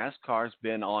is NASCAR's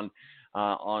been on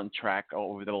track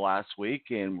over the last week,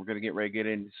 and we're going to get ready to get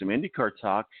into some IndyCar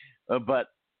talk. But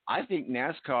I think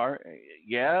NASCAR,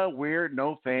 weird,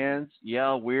 no fans,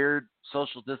 weird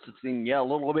social distancing, a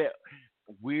little bit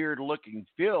weird looking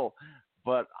feel,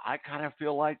 but I kind of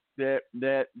feel like that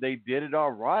they did it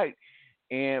all right.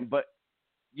 But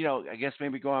I guess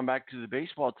maybe going back to the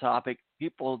baseball topic,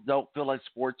 people don't feel like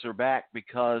sports are back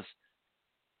because,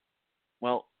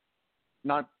 well,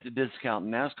 not to discount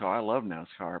NASCAR. I love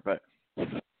NASCAR, but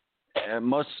a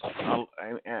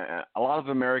lot of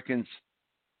Americans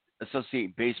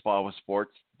associate baseball with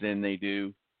sports than they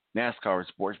do NASCAR with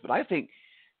sports. But I think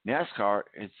NASCAR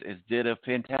did a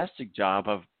fantastic job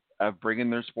of bringing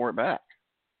their sport back.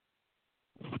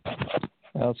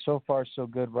 Well, so far so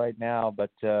good right now,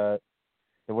 but the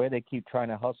way they keep trying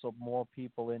to hustle more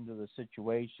people into the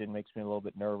situation makes me a little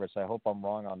bit nervous. I hope I'm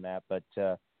wrong on that, but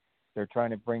they're trying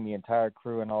to bring the entire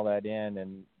crew and all that in,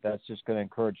 and that's just going to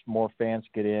encourage more fans to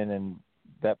get in, and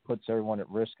that puts everyone at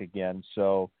risk again.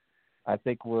 So I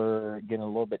think we're getting a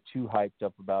little bit too hyped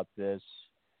up about this,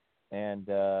 and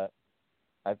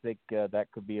I think that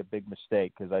could be a big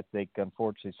mistake because I think,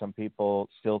 unfortunately, some people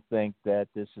still think that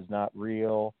this is not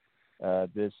real.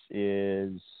 This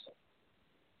is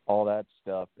all that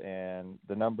stuff, and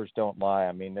the numbers don't lie.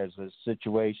 I mean, there's a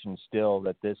situation still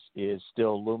that this is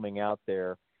still looming out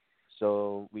there,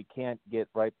 so we can't get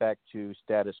right back to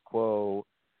status quo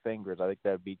fingers. I think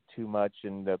that would be too much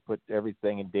and put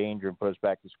everything in danger and put us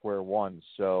back to square one.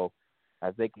 So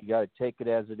I think you got to take it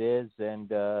as it is and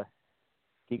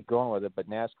keep going with it. But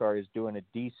NASCAR is doing a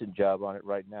decent job on it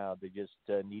right now. They just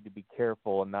need to be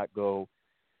careful and not go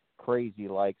crazy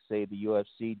like, say, the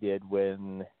UFC did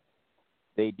when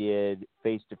they did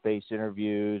face-to-face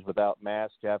interviews without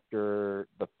masks after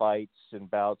the fights and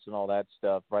bouts and all that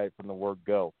stuff right from the word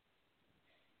go.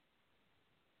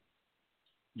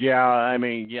 Yeah, I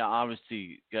mean,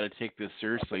 obviously got to take this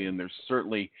seriously, and there's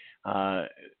certainly, Clayton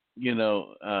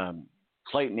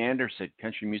Anderson,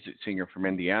 country music singer from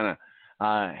Indiana,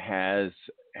 had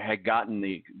gotten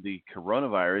the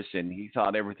coronavirus, and he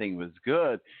thought everything was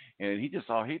good, and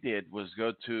all he did was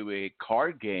go to a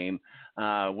card game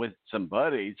with some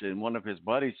buddies, and one of his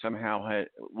buddies somehow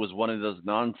was one of those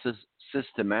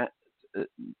non-symptomatic,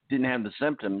 didn't have the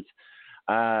symptoms,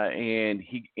 and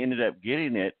he ended up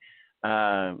getting it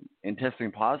and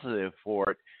testing positive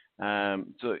for it.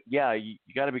 So you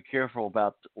got to be careful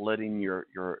about letting your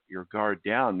guard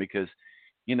down because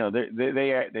they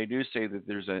do say that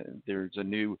there's a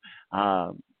new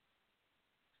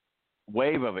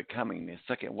wave of it coming, a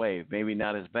second wave. Maybe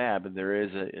not as bad, but there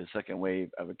is a second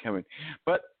wave of it coming.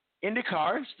 But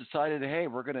IndyCar decided, hey,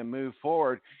 we're going to move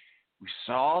forward. We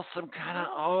saw some kind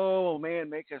of,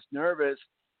 make us nervous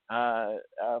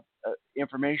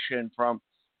information from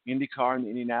IndyCar and the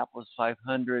Indianapolis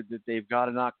 500 that they've got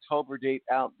an October date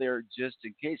out there just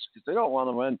in case because they don't want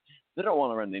to run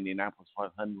the Indianapolis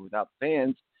 500 without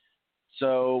fans.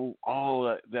 So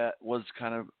all that was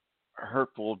kind of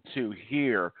hurtful to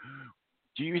hear.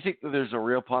 Do you think that there's a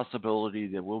real possibility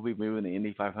that we'll be moving the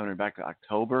Indy 500 back to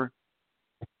October?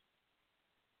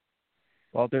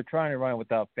 Well, if they're trying to run it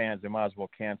without fans, they might as well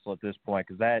cancel at this point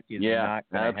because that is not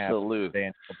going to happen until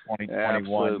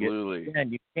 2021. Absolutely.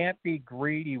 You can't be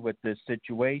greedy with this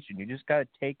situation. You just got to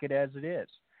take it as it is.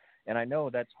 And I know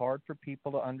that's hard for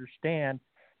people to understand,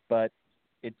 but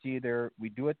it's either we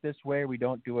do it this way or we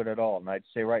don't do it at all. And I'd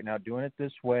say right now doing it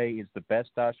this way is the best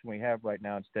option we have right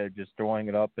now instead of just throwing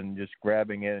it up and just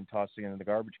grabbing it and tossing it in the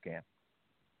garbage can.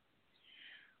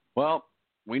 Well,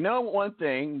 we know one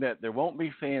thing, that there won't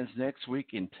be fans next week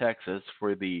in Texas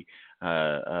for the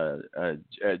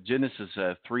Genesis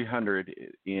 300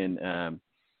 in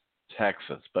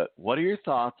Texas. But what are your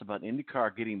thoughts about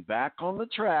IndyCar getting back on the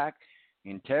track?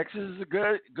 In Texas is a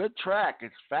good track.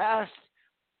 It's fast.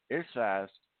 It's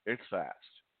fast. It's fast.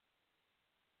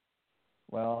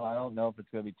 Well, I don't know if it's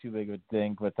going to be too big of a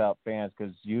thing without fans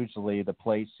because usually the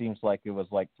place seems like it was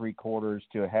like 3/4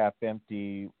 to a half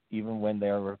empty even when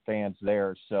there were fans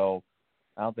there. So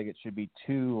I don't think it should be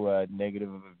too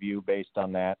negative of a view based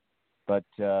on that. But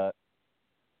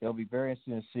it'll be very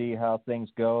interesting to see how things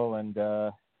go, and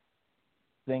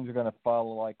things are going to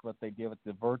follow like what they did with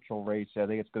the virtual race. I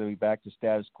think it's going to be back to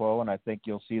status quo, and I think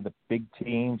you'll see the big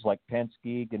teams like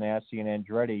Penske, Ganassi, and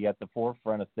Andretti at the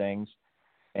forefront of things,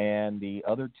 and the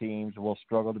other teams will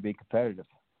struggle to be competitive.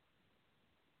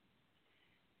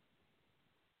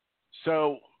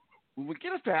 So when we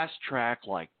get a fast track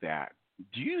like that,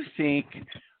 do you think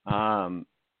that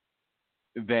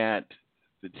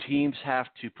the teams have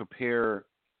to prepare?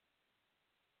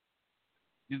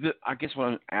 I guess what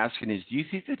I'm asking is, do you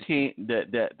think the team,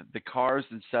 the cars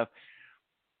and stuff?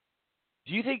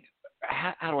 Do you think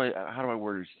how do I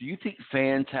word this? Do you think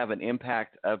fans have an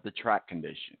impact of the track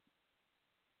condition?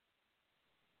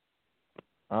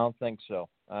 I don't think so.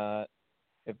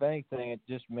 If anything, it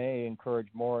just may encourage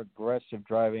more aggressive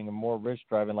driving and more risk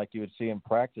driving like you would see in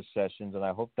practice sessions, and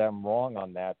I hope that I'm wrong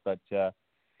on that. But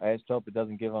I just hope it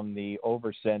doesn't give them the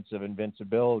oversense of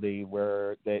invincibility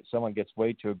where someone gets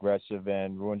way too aggressive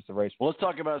and ruins the race. Well, let's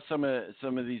talk about some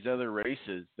of these other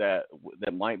races that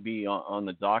might be on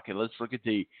the docket. Let's look at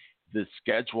the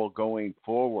schedule going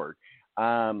forward.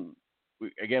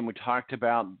 We talked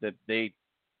about that they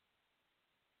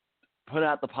put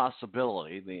out the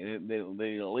possibility. They at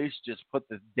least just put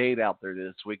the date out there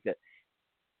this week that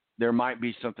there might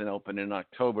be something open in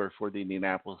October for the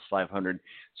Indianapolis 500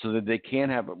 so that they can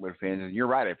have it with fans. And you're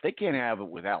right. If they can't have it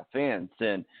without fans,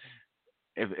 then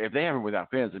if they have it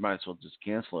without fans, they might as well just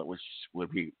cancel it, which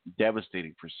would be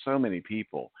devastating for so many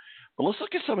people. But let's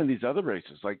look at some of these other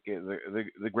races, like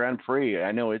the Grand Prix.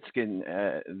 I know it's getting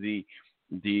the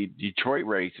Detroit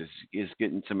race is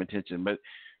getting some attention, but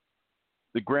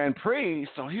the Grand Prix.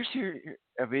 So here's here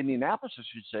of Indianapolis, I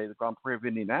should say, the Grand Prix of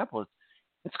Indianapolis.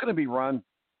 It's going to be run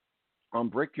on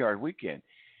Brickyard weekend.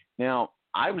 Now,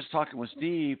 I was talking with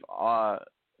Steve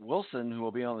Wilson, who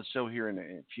will be on the show here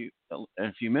in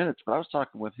a few minutes, but I was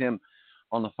talking with him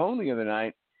on the phone the other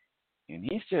night, and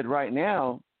he said right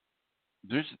now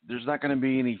there's not going to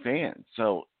be any fans.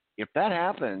 So if that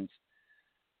happens,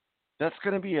 that's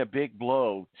going to be a big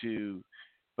blow to.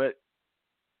 But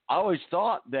I always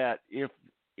thought that if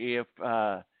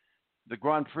the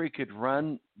Grand Prix could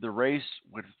run the race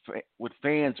with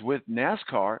fans with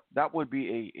NASCAR, that would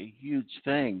be a huge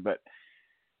thing. But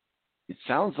it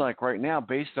sounds like right now,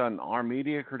 based on our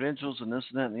media credentials and this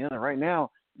and that and the other, right now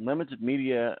limited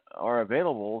media are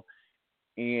available,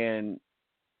 and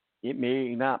it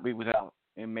may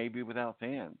be without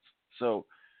fans. So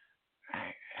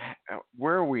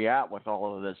where are we at with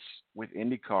all of this with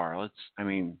IndyCar?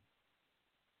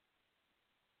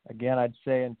 Again, I'd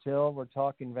say until we're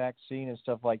talking vaccine and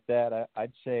stuff like that,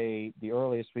 I'd say the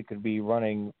earliest we could be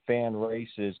running fan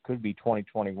races could be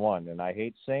 2021. And I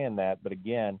hate saying that, but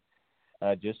again,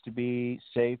 just to be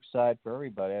safe side for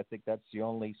everybody, I think that's the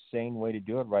only sane way to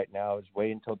do it right now is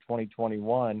wait until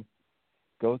 2021,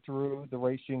 go through the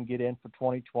race you can get in for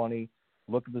 2020,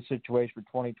 look at the situation for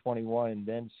 2021, and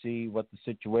then see what the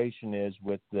situation is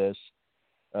with this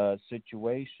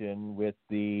situation with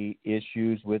the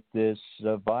issues with this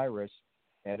virus,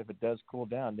 and if it does cool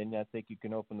down, then I think you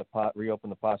can reopen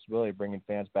the possibility of bringing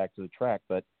fans back to the track.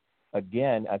 But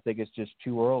again, I think it's just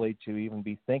too early to even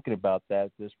be thinking about that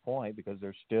at this point because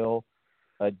there's still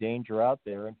a danger out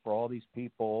there, and for all these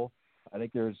people, I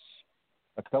think there's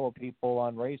a couple of people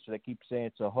on Racer that keep saying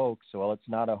it's a hoax. Well, it's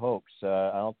not a hoax.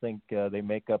 I don't think they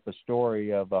make up a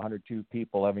story of 102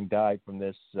 people having died from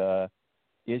this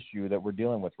issue that we're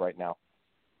dealing with right now.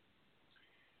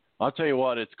 I'll tell you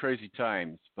what, it's crazy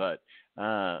times. But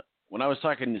when I was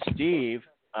talking to Steve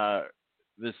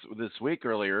this week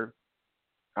earlier,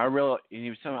 he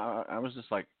was telling me, I was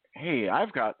just like, hey,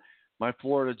 I've got my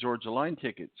Florida Georgia Line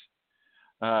tickets,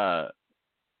 and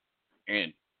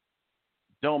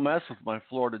don't mess with my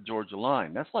Florida Georgia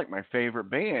Line. That's like my favorite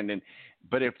band.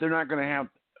 But if they're not going to have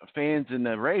fans in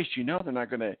the race, they're not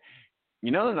going to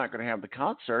have the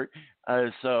concert.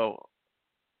 So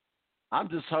I'm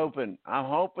just hoping. I'm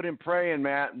hoping and praying,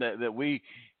 Matt, that we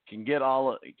can get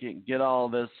all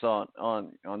this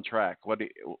on track. What do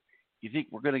you think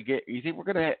we're going to get? You think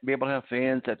we're going to be able to have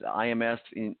fans at the IMS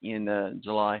in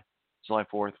July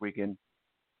 4th weekend?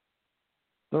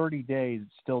 30 days is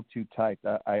still too tight.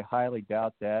 I highly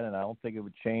doubt that, and I don't think it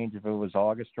would change if it was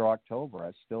August or October.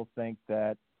 I still think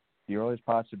that the earliest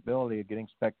possibility of getting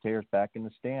spectators back in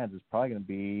the stands is probably going to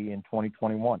be in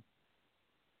 2021.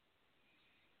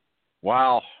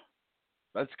 Wow.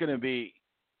 That's going to be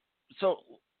 – so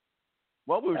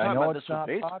what we were talking about this I know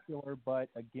it's not popular, but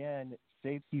again,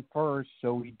 safety first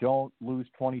so we don't lose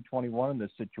 2021 in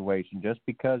this situation. Just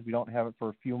because we don't have it for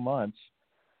a few months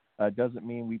doesn't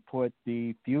mean we put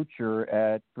the future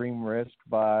at extreme risk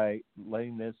by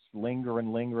letting this linger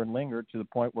and linger and linger to the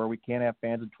point where we can't have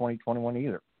fans in 2021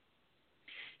 either.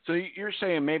 So you're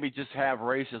saying maybe just have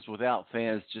races without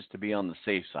fans just to be on the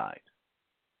safe side?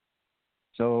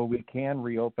 So we can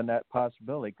reopen that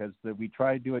possibility because if we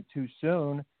try to do it too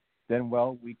soon, then,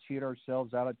 we cheat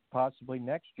ourselves out of possibly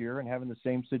next year and having the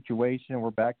same situation and we're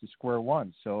back to square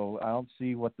one. So I don't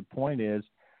see what the point is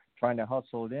trying to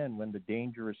hustle it in when the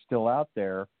danger is still out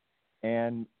there.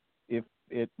 And if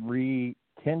it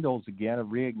rekindles again or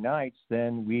reignites,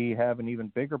 then we have an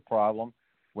even bigger problem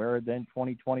where then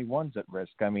 2021's at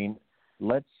risk. I mean,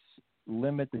 let's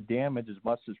limit the damage as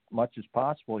much as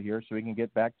possible here so we can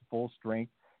get back to full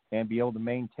strength and be able to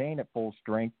maintain at full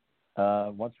strength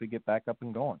once we get back up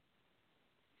and going.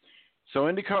 So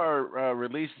IndyCar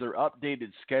released their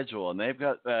updated schedule, and they've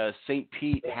got St.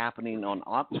 Pete happening on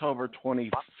October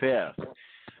 25th.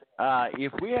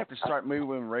 If we have to start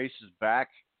moving races back,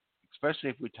 especially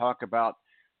if we talk about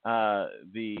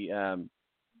the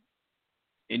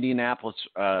Indianapolis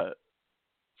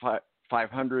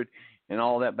 500 and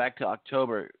all that back to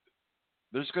October,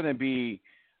 there's going to be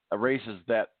races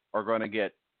that are going to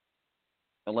get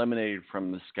eliminated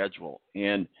from the schedule.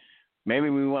 And maybe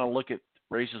we want to look at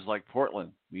races like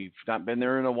Portland. We've not been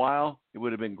there in a while. It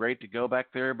would have been great to go back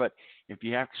there, but if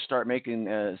you have to start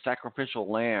making sacrificial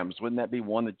lambs, wouldn't that be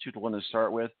one that you'd want to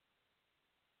start with?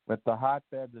 With the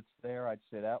hotbed that's there, I'd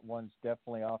say that one's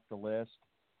definitely off the list.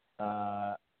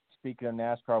 Speaking of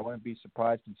NASCAR, I wouldn't be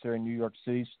surprised considering New York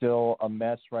City's still a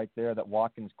mess right there, that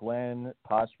Watkins Glen,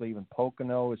 possibly even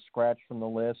Pocono is scratched from the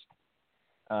list.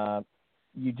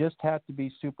 You just have to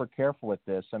be super careful with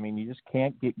this. I mean, you just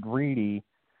can't get greedy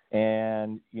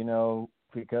And,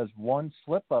 because one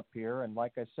slip up here, and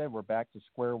like I said, we're back to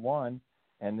square one,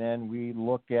 and then we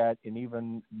look at an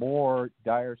even more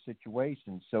dire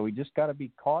situation. So we just got to be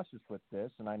cautious with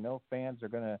this, and I know fans are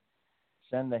going to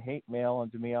send the hate mail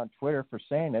into me on Twitter for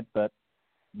saying it, but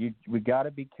we got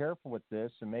to be careful with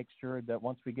this and make sure that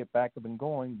once we get back up and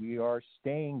going, we are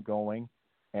staying going.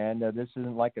 And this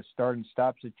isn't like a start and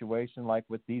stop situation like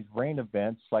with these rain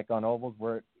events, like on ovals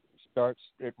where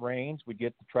it rains, we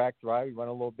get the track dry, we run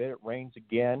a little bit, it rains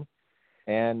again,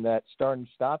 and that start and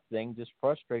stop thing just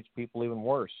frustrates people even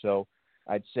worse. So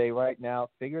I'd say right now,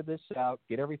 figure this out,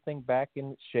 get everything back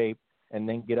in shape, and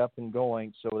then get up and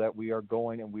going so that we are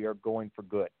going, and we are going for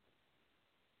good.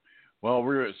 Well,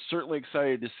 we're certainly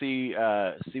excited to see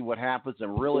what happens.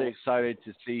 I'm really excited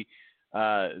to see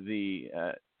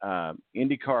the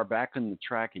IndyCar back on the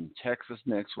track in Texas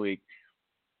next week.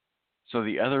 So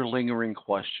the other lingering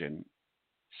question,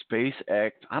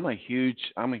 SpaceX. I'm a huge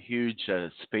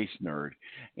space nerd,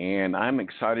 and I'm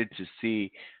excited to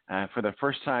see for the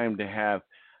first time to have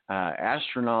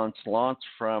astronauts launch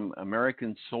from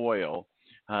American soil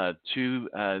to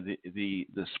the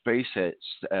SpaceX.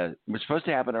 It was supposed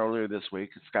to happen earlier this week.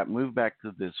 It's got moved back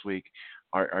to this week.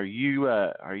 Are you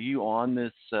on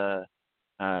this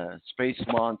space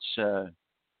launch?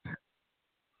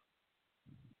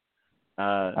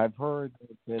 I've heard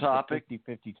that it's topic. a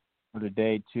 50-50 for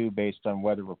today, too, based on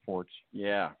weather reports.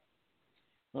 Yeah.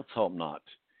 Let's hope not.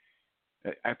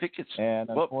 I think it's... And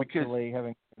unfortunately,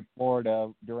 having been in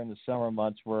Florida during the summer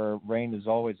months where rain is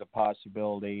always a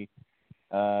possibility,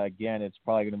 again, it's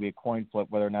probably going to be a coin flip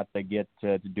whether or not they get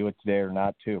to do it today or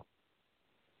not, too.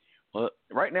 Well,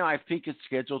 right now I think it's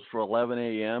scheduled for 11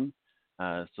 a.m.,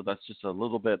 so that's just a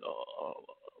little bit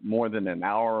more than an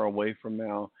hour away from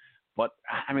now. But,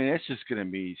 I mean, it's just going to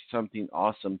be something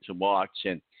awesome to watch.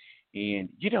 And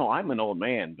I'm an old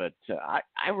man, but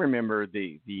I remember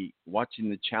the watching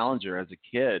the Challenger as a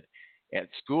kid at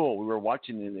school. We were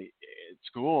watching it at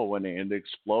school when it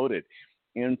exploded.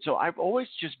 And so I've always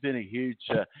just been a huge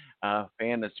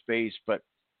fan of space, but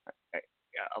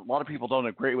a lot of people don't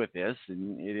agree with this,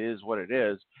 and it is what it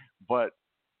is. But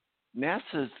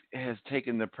NASA has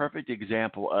taken the perfect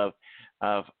example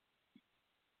of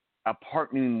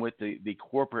partnering with the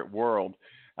corporate world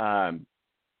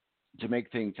to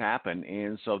make things happen,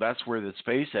 and so that's where the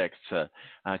SpaceX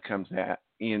comes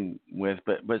in with.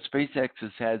 But SpaceX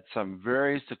has had some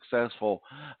very successful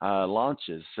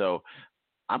launches, so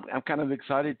I'm kind of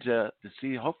excited to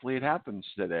see. Hopefully, it happens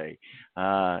today.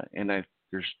 And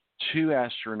there's two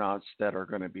astronauts that are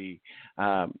going to be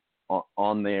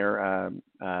on there.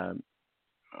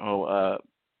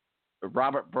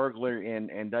 Robert Bergler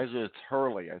and Douglas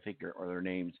Hurley, I think are their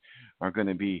names, are going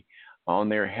to be on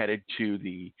there headed to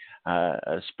the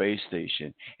space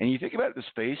station. And you think about the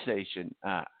space station,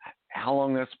 how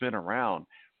long that's been around.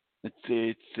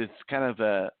 It's kind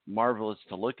of marvelous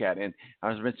to look at. And I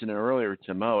was mentioning earlier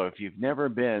to Mo, if you've never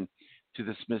been to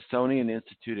the Smithsonian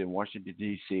Institute in Washington,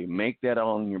 D.C., make that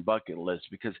on your bucket list,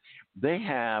 because they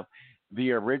have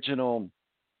the original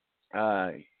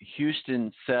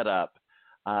Houston setup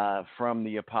from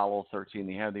the Apollo 13.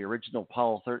 They have the original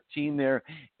Apollo 13 there,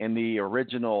 and the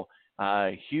original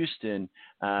Houston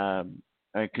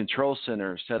control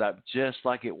center set up just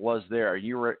like it was there.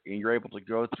 You're able to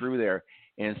go through there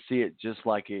and see it just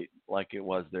like it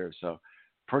was there. So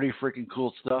pretty freaking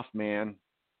cool stuff, man.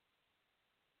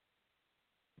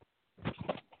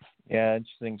 Yeah,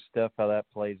 interesting stuff how that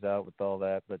plays out with all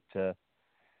that. But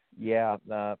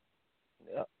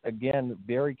again,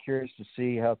 very curious to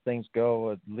see how things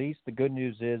go. At least the good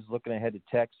news is, looking ahead to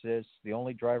Texas, the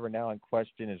only driver now in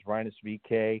question is Rinus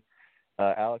VeeKay.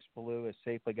 Alex Palou has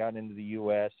safely gotten into the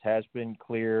U.S., has been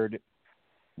cleared,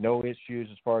 no issues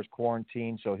as far as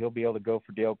quarantine, so he'll be able to go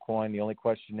for Dale Coyne. The only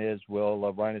question is,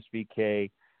 will Rinus VeeKay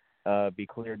be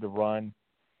cleared to run?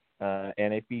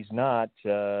 And if he's not,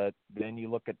 then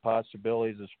you look at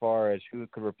possibilities as far as who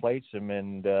could replace him.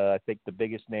 And I think the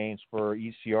biggest names for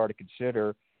ECR to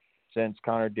consider, since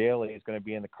Connor Daly is going to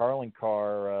be in the Carlin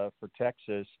car for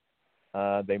Texas,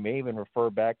 they may even refer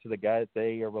back to the guy that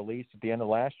they released at the end of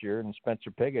last year, and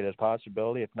Spencer Pigot as a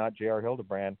possibility, if not J.R.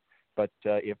 Hildebrand. But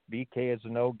if VeeKay is a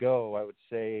no-go, I would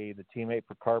say the teammate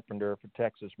for Carpenter for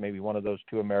Texas may be one of those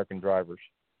two American drivers.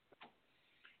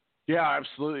 Yeah,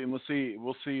 absolutely, and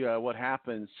we'll see what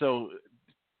happens. So,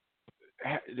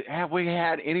 have we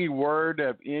had any word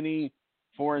of any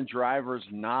foreign drivers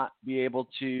not be able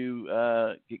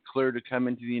to get cleared to come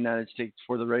into the United States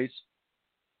for the race?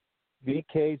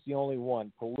 VeeKay's the only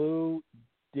one. Palou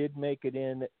did make it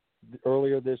in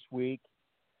earlier this week.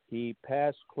 He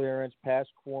passed clearance,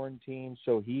 passed quarantine,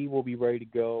 so he will be ready to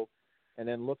go. And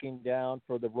then looking down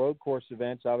for the road course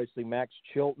events, obviously Max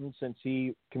Chilton, since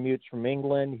he commutes from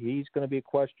England, he's going to be a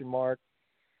question mark.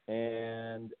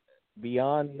 And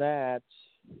beyond that,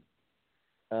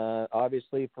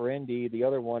 obviously for Indy, the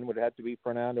other one would have to be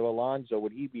Fernando Alonso.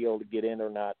 Would he be able to get in or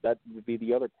not? That would be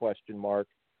the other question mark.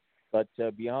 But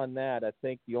beyond that, I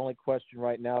think the only question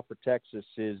right now for Texas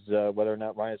is whether or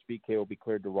not Ryan BK will be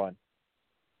cleared to run.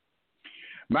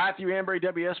 Matthew Embury,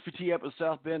 WSPT up in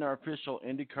South Bend, our official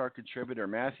IndyCar contributor.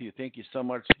 Matthew, thank you so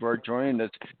much for joining us.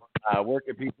 Where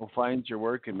can people find your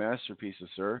work and masterpieces,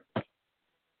 sir?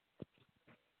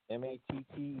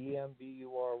 Mattembury,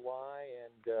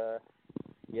 and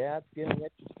yeah, it's getting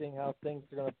interesting how things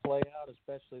are going to play out,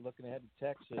 especially looking ahead to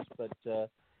Texas. But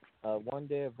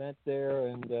one-day event there,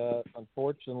 and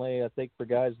unfortunately, I think for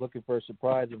guys looking for a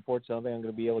surprise, unfortunately, I don't think I'm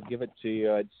going to be able to give it to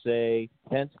you. I'd say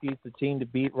Penske's the team to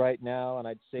beat right now, and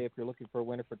I'd say if you're looking for a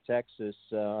winner for Texas,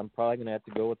 I'm probably going to have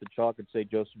to go with the chalk and say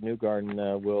Joseph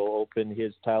Newgarden will open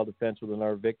his title defense with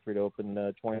another victory to open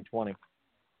 2020.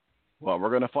 Well,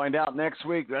 we're going to find out next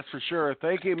week, that's for sure.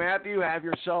 Thank you, Matthew. Have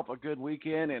yourself a good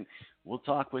weekend, and we'll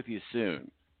talk with you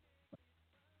soon.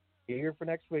 Be here for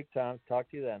next week, Tom. Talk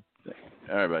to you then.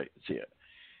 All right, buddy. See ya.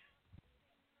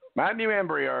 Matthew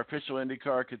Embury, our official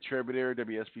IndyCar contributor,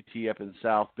 WSPT up in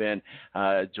South Bend,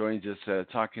 joins us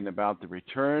talking about the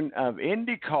return of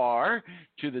IndyCar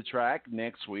to the track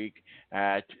next week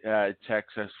at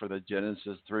Texas for the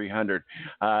Genesis 300.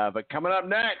 But coming up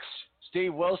next,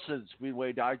 Steve Wilson,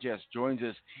 Speedway Digest, joins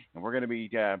us, and we're going to be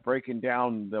breaking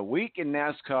down the week in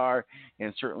NASCAR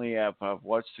and certainly of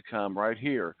what's to come right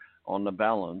here on the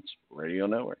Balance Radio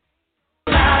Network.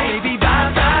 Baby,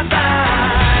 bye, bye,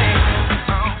 bye.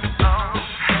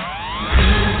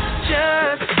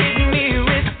 Just hit me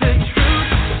with the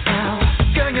truth now.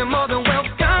 Girl, you're more than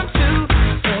welcome to.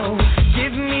 So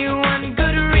give me one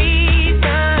good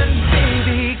reason,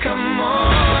 baby, come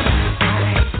on.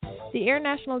 The Air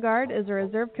National Guard is a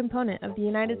reserve component of the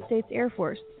United States Air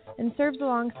Force and serves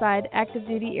alongside active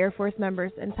duty Air Force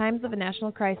members in times of a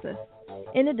national crisis.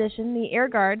 In addition, the Air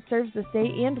Guard serves the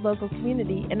state and local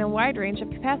community in a wide range of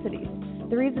capacities.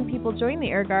 The reason people join the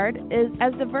Air Guard is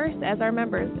as diverse as our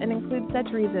members and includes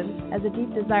such reasons as a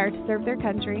deep desire to serve their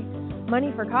country,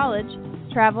 money for college,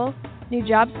 travel, new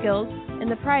job skills,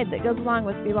 and the pride that goes along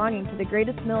with belonging to the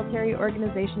greatest military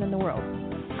organization in the world.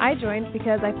 I joined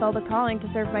because I felt a calling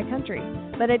to serve my country,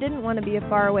 but I didn't want to be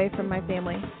far away from my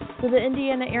family, so the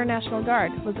Indiana Air National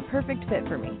Guard was a perfect fit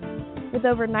for me. With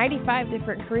over 95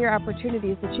 different career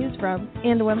opportunities to choose from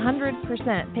and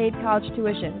 100% paid college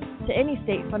tuition to any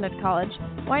state-funded college,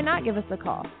 why not give us a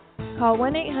call? Call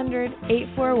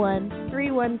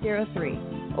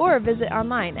 1-800-841-3103 or visit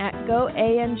online at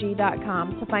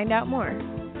goang.com to find out more.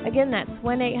 Again, that's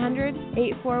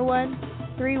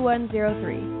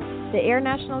 1-800-841-3103. The Air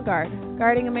National Guard,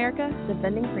 guarding America,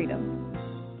 defending freedom.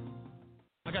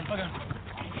 I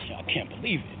can't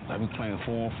believe it. I've been playing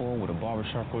 4-on-4 with a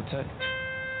barbershop quartet.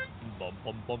 Pass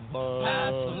the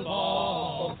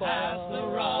ball, pass the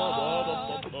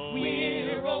rock.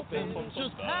 We're open,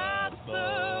 just pass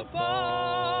the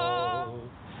ball.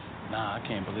 Nah, I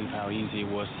can't believe how easy it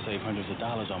was to save hundreds of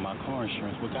dollars on my car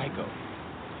insurance with Geico.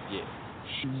 Yeah.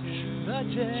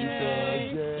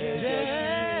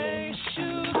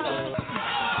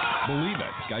 Believe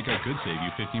it, Geico could save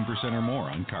you 15% or more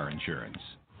on car insurance.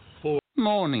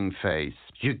 Morning face.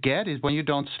 You get it when you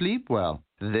don't sleep well.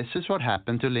 This is what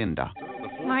happened to Linda.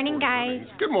 Morning, guys.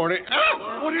 Good morning.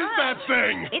 Ah, what is that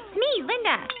thing? It's me,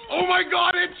 Linda. Oh my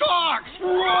God, it talks!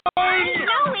 Run!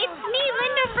 No, it's me,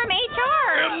 Linda from HR.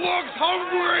 It looks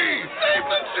hungry! Save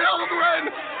the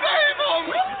children! Save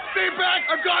them! Stay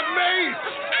back! I've got mace!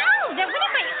 Ow, that went in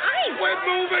my eyes. Quit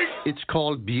moving! It's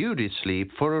called beauty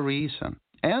sleep for a reason.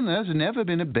 And there's never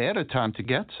been a better time to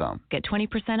get some. Get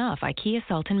 20% off IKEA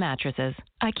Sultan mattresses.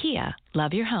 IKEA,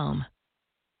 love your home.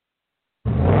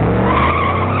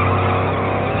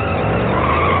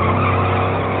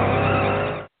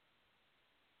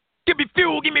 Give me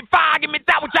fuel, give me fire, give me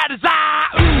that which I desire.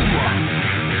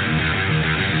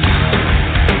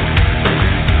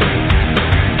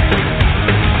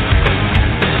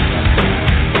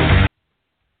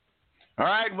 All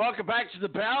right, welcome back to The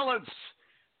Balance.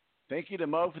 Thank you to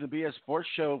Mo for the BS Sports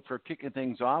Show for kicking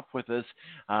things off with us.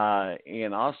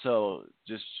 And also,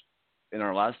 just in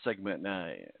our last segment,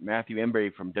 Matthew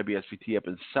Embury from WSPT up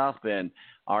in South Bend,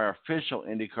 our official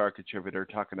IndyCar contributor,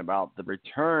 talking about the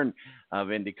return of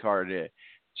IndyCar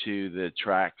to the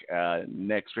track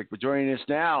next week. But joining us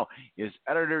now is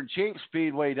Editor-in-Chief,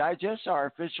 Speedway Digest, our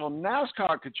official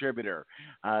NASCAR contributor,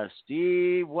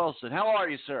 Steve Wilson. How are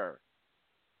you, sir?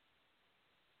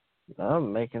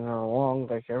 I'm making it along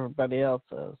like everybody else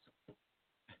is.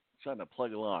 Trying to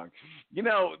plug along. You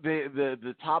know,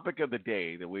 the topic of the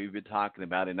day that we've been talking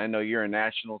about, and I know you're a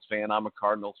Nationals fan, I'm a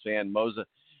Cardinals fan, Mo's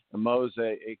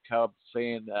a Cubs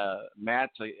fan,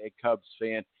 Matt's a Cubs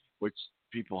fan, which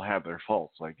people have their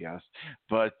faults, I guess.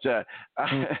 But the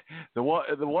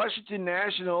Washington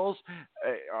Nationals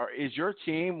is your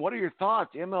team. What are your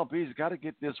thoughts? MLB's got to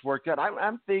get this worked out.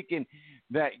 I'm thinking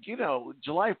that, you know,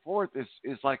 July 4th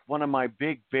is like one of my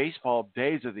big baseball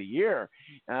days of the year.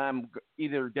 I'm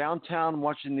either downtown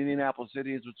watching the Indianapolis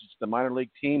Indians, which is the minor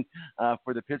league team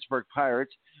for the Pittsburgh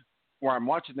Pirates, or I'm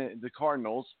watching the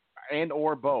Cardinals, and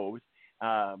or both.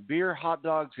 Beer, hot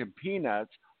dogs, and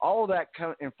peanuts, all of that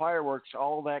and fireworks,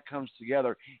 all of that comes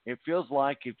together. It feels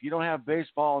like if you don't have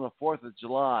baseball on the 4th of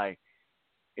July,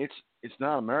 it's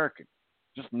not American.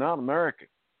 Just not American.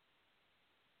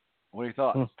 What are your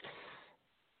thoughts?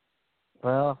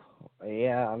 Well,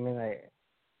 yeah, I mean,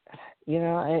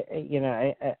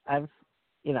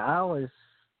 I always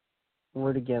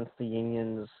root against the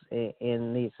unions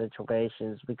in these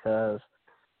situations because,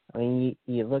 I mean,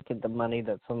 you look at the money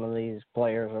that some of these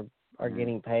players are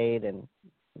getting paid, and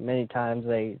many times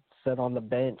they sit on the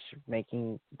bench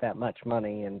making that much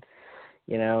money, and,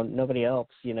 you know, nobody else,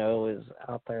 you know, is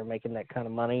out there making that kind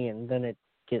of money, and then it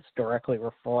gets directly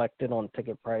reflected on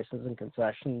ticket prices and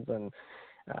concessions and,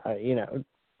 you know,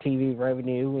 TV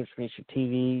revenue, which makes your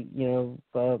TV, you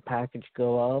know, package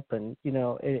go up, and, you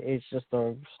know, it's just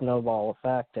a snowball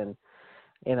effect. And,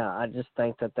 you know, I just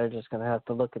think that they're just going to have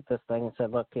to look at this thing and say,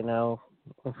 look, you know,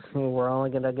 we're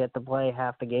only going to get to play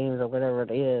half the games or whatever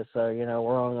it is, so, you know,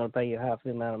 we're only going to pay you half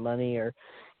the amount of money, or,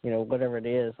 you know, whatever it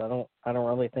is. I don't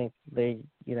really think they,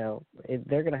 you know,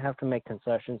 they're going to have to make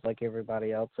concessions like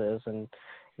everybody else is. And,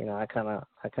 you know, I kind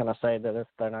of say that if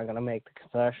they're not going to make the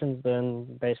concessions,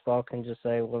 then baseball can just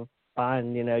say, well,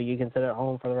 fine, you know, you can sit at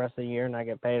home for the rest of the year and not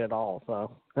get paid at all.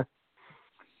 So.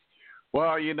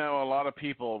 Well, you know, a lot of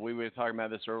people, we were talking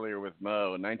about this earlier with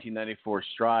Mo, 1994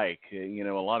 strike, you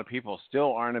know, a lot of people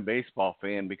still aren't a baseball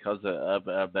fan because of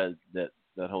that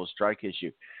whole strike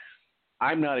issue.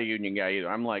 I'm not a union guy either.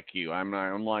 I'm like you.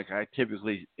 I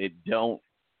typically don't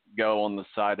go on the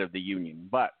side of the union.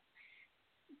 But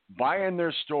buying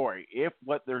their story, if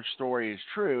what their story is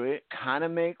true, it kind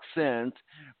of makes sense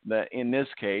that in this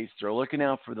case they're looking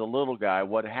out for the little guy.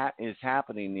 What is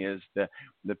happening is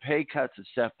the pay cuts and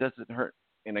stuff doesn't hurt.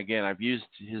 And again, I've used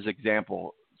his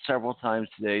example several times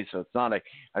today, so it's not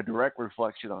a direct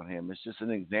reflection on him. It's just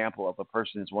an example of a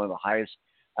person who's one of the highest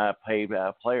paid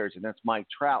players, and that's Mike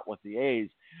Trout with the A's.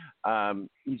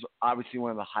 He's obviously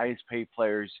one of the highest paid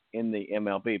players in the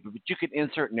MLB, but you can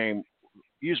insert name,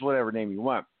 use whatever name you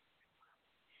want.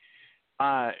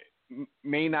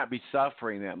 May not be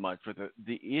suffering that much, but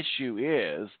the issue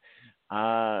is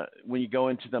when you go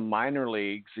into the minor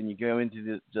leagues and you go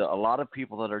into a lot of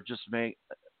people that are just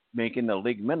making the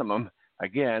league minimum,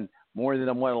 again, more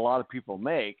than what a lot of people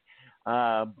make,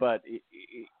 but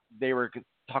they were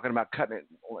talking about cutting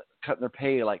their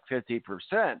pay like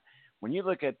 50%. When you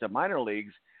look at the minor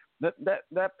leagues,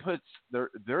 that puts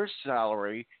their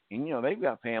salary, and you know they've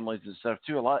got families and stuff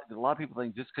too. A lot of people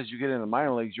think just because you get in the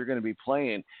minor leagues, you're going to be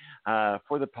playing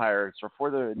for the Pirates or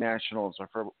for the Nationals or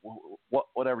for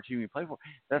whatever team you play for.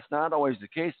 That's not always the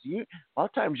case. A lot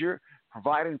of times you're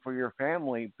providing for your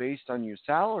family based on your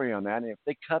salary on that, and if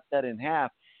they cut that in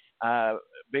half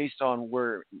based on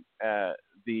where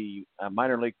the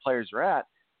minor league players are at,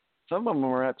 some of them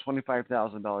are at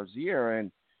 $25,000 a year,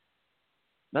 and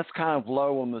that's kind of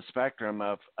low on the spectrum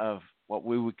of what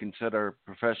we would consider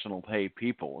professional paid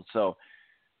people. So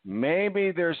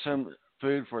maybe there's some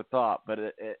food for thought, but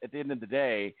at the end of the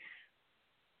day,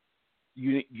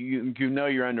 you know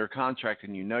you're under contract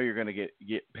and you know you're going to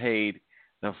get paid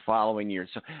the following year.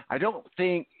 So I don't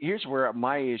think – here's where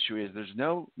my issue is. There's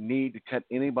no need to cut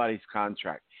anybody's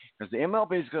contract because the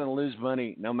MLB is going to lose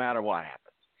money no matter what happens.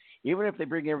 Even if they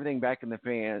bring everything back in the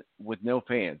fan with no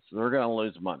fans, they're going to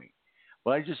lose money.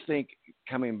 But I just think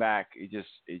coming back, it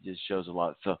just shows a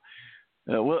lot. So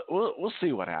we'll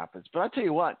see what happens. But I tell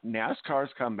you what,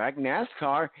 NASCAR's come back.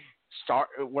 NASCAR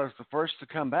was the first to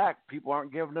come back. People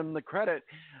aren't giving them the credit,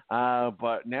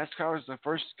 but NASCAR was the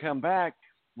first to come back.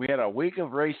 We had a week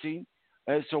of racing.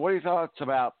 So what are your thoughts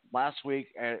about last week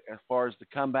as far as the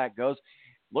comeback goes?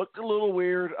 Looked a little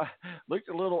weird, looked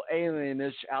a little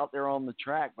alienish out there on the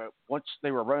track, but once they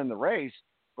were running the race,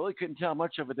 really couldn't tell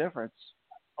much of a difference.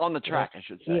 On the track, I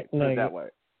should say. Put it that way.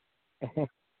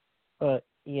 But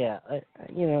yeah,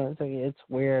 it's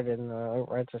weird in the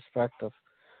retrospect of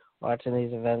watching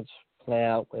these events play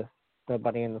out with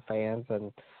nobody in the fans,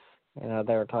 and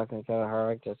they were talking to Kevin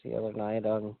Harvick just the other night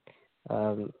on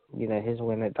his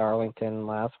win at Darlington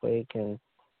last week, and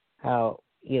how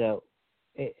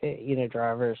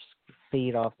drivers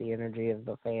feed off the energy of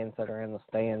the fans that are in the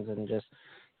stands, and just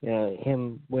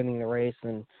him winning the race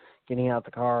and getting out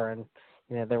the car, and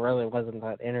there really wasn't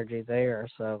that energy there.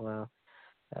 So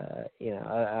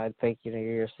I think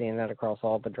you're seeing that across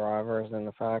all the drivers, and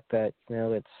the fact that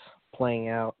it's playing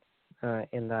out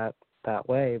in that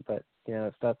way. But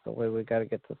if that's the way we got to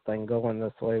get this thing going,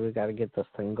 that's the way we got to get this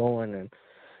thing going. And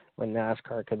when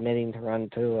NASCAR committing to run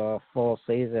to a full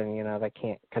season, they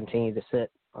can't continue to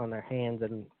sit on their hands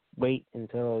and wait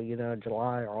until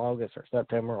July or August or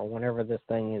September or whenever this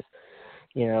thing is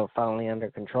finally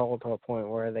under control to a point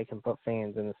where they can put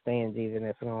fans in the stands, even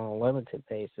if on a limited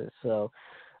basis. So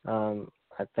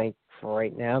I think for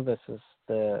right now, this is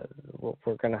what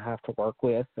we're going to have to work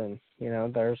with. And,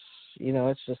 there's,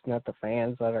 it's just not the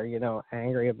fans that are,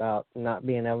 angry about not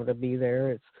being able to be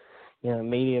there. It's,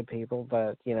 media people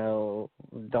that,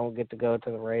 don't get to go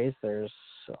to the race. There's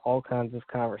all kinds of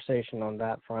conversation on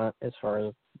that front as far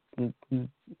as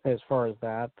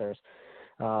that. There's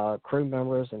crew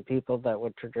members and people that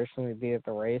would traditionally be at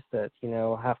the race that,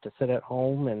 have to sit at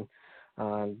home and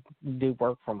do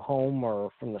work from home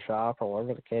or from the shop or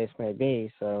whatever the case may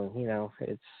be. So,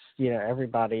 it's,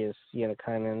 everybody is,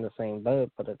 kind of in the same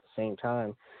boat, but at the same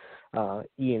time,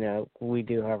 we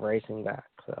do have racing back.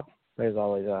 So there's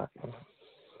always that.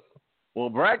 Well,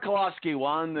 Brad Keselowski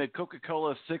won the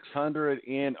Coca-Cola 600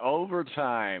 in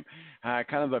overtime.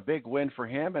 Kind of a big win for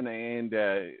him, and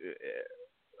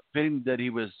fitting that he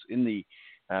was in the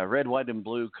red, white, and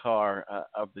blue car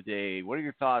of the day. What are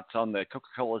your thoughts on the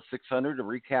Coca-Cola 600? To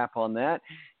recap on that,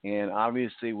 and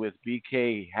obviously with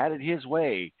BK had it his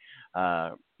way,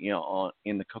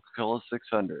 in the Coca-Cola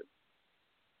 600.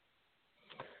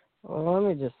 Well, let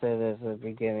me just say this at the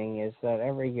beginning: is that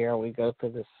every year we go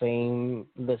through the same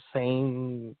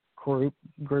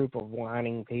group of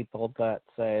whining people that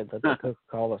say that the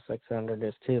Coca-Cola 600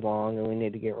 is too long and we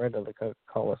need to get rid of the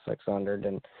Coca-Cola 600.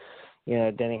 And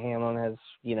Denny Hamlin has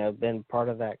been part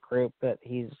of that group, that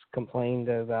he's complained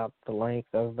about the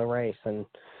length of the race. And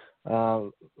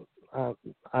I'm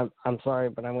sorry,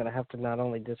 but I'm going to have to not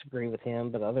only disagree with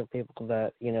him, but other people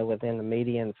that within the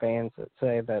media and fans that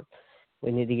say that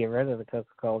we need to get rid of the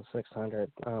Coca-Cola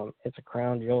 600. It's a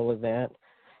crown jewel event.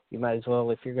 You might as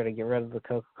well, if you're going to get rid of the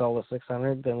Coca-Cola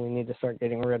 600, then we need to start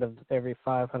getting rid of every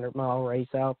 500-mile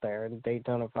race out there. And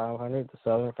Daytona 500, the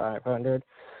Southern 500,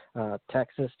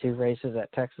 Texas, 2 races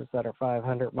at Texas that are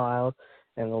 500 miles,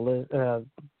 and the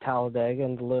Talladega,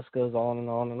 and the list goes on and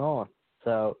on and on.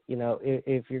 So,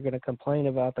 if you're going to complain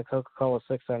about the Coca-Cola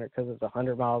 600 because it's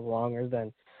 100 miles longer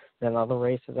than other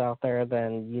races out there,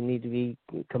 then you need to be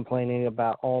complaining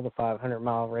about all the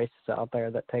 500-mile races out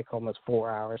there that take almost 4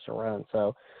 hours to run.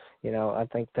 So, I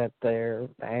think that their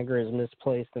anger is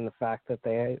misplaced in the fact that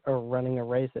they are running a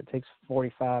race that takes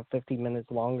 45, 50 minutes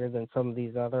longer than some of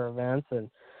these other events. And,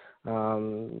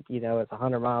 it's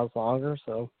 100 miles longer.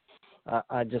 So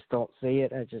I just don't see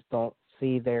it. I just don't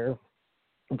see their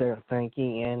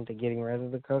thinking into getting rid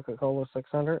of the Coca-Cola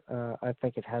 600. I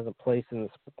think it has a place in the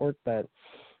sport that,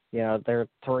 there are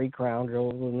 3 crown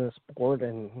jewels in this sport,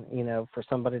 and, for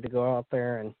somebody to go out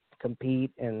there and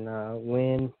compete and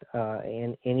win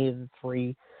in any of the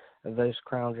 3 of those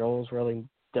crown jewels really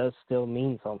does still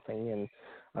mean something.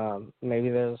 And maybe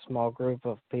there's a small group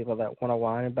of people that want to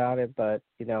whine about it, but,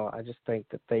 I just think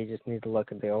that they just need to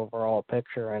look at the overall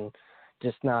picture and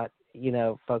just not,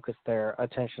 focus their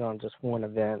attention on just one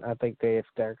event. I think if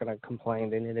they're going to complain,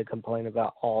 they need to complain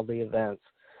about all the events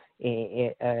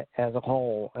as a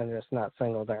whole, and just not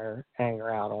single their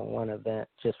anger out on one event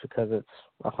just because it's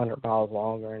 100 miles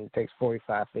longer and it takes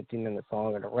 45, 50 minutes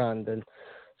longer to run than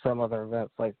some other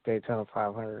events like Daytona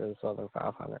 500 and Southern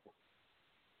 500.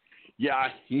 Yeah,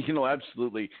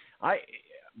 absolutely.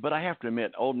 But I have to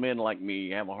admit, old men like me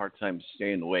have a hard time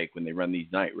staying awake when they run these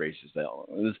night races.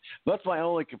 That's my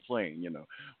only complaint,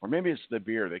 Or maybe it's the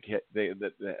beer that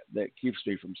keeps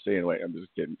me from staying awake. I'm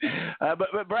just kidding.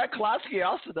 But Brad Keselowski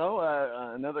also, though,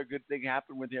 another good thing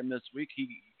happened with him this week. He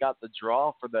got the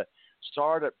draw for the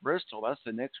start at Bristol. That's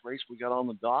the next race we got on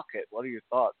the docket. What are your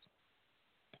thoughts?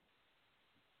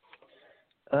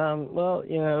 Well,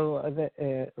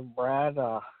 Brad,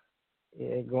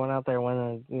 going out there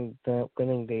winning the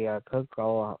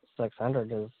Coca-Cola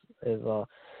 600 is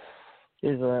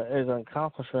an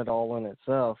accomplishment all in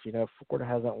itself. Ford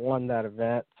hasn't won that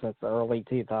event since the early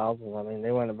 2000s. I mean,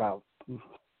 they went about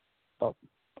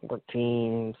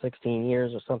 14, 16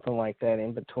 years or something like that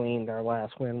in between their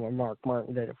last win when Mark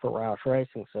Martin did it for Roush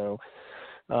Racing. So,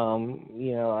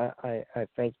 I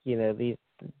think,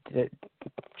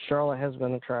 Charlotte has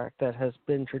been a track that has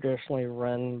been traditionally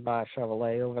run by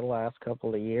Chevrolet over the last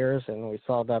couple of years, and we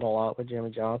saw that a lot with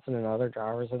Jimmy Johnson and other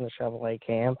drivers in the Chevrolet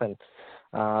camp, and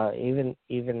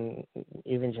even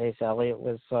Chase Elliott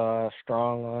was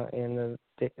strong in the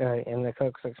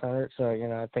Coke 600. So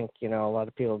I think a lot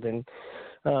of people didn't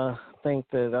think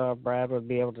that Brad would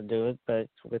be able to do it, but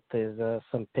with his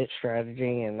some pit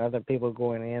strategy and other people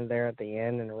going in there at the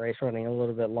end and the race running a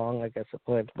little bit long, I guess it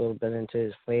played a little bit into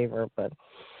his favor. But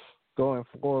going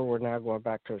forward, we're now going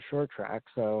back to a short track,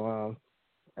 so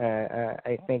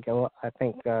I think again,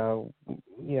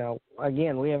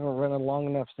 we haven't run a long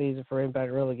enough season for anybody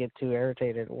to really get too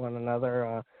irritated at one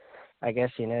another. I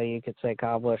guess, you could say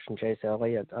Kyle Busch and Chase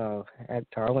Elliott at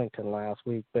Darlington last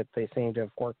week, but they seem to have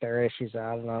worked their issues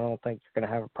out, and I don't think you're going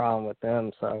to have a problem with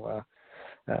them. So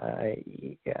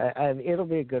it'll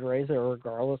be a good race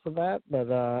regardless of that. But,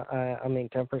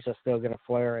 tempers are still going to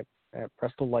flare at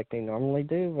Bristol like they normally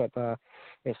do. But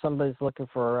if somebody's looking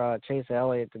for Chase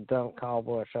Elliott to dump Kyle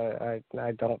Busch, I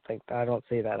don't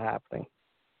see that happening.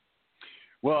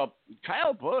 Well,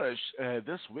 Kyle Busch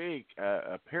this week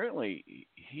apparently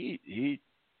he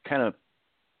kind of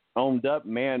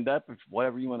manned up,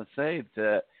 whatever you want to say,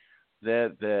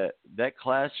 that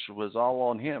clash was all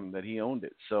on him, that he owned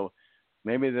it. So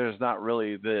maybe there's not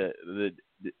really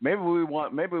maybe we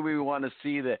want to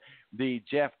see the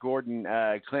Jeff Gordon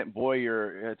Clint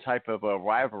Boyer type of a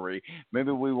rivalry.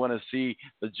 Maybe we want to see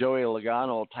the Joey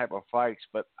Logano type of fights,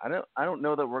 but I don't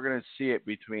know that we're going to see it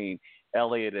between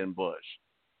Elliott and Busch.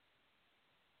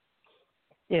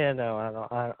 Yeah, no,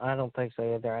 I don't think so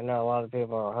either. I know a lot of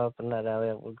people are hoping that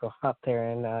Elliott would go out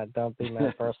there and dump him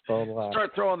at Bristol.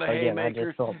 Start throwing the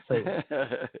haymakers. I just don't see it.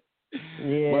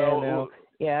 Yeah, well, no.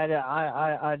 Yeah,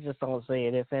 I just don't see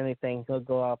it. If anything, he'll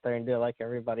go out there and do like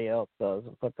everybody else does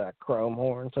and put that chrome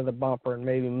horn to the bumper and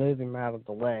maybe move him out of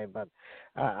the way. But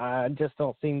I just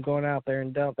don't see him going out there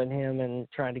and dumping him and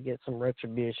trying to get some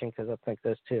retribution, because I think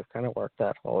those two have kind of worked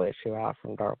that whole issue out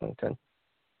from Darlington.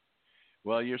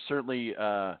 Well, you're certainly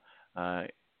a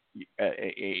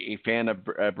fan of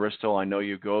Bristol. I know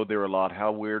you go there a lot.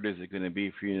 How weird is it going to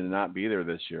be for you to not be there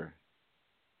this year?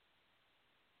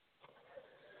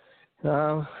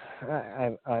 I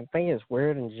think it's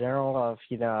weird in general. I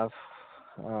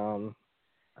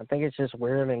think it's just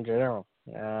weird in general.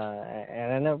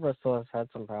 And I know Bristol has had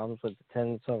some problems with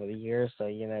attendance over the years. So,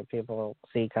 people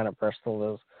see kind of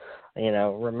Bristol as,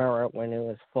 remember when it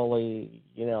was fully,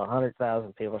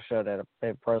 100,000 people showed at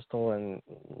Bristol, and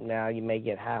now you may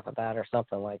get half of that or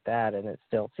something like that, and it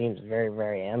still seems very,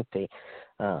 very empty.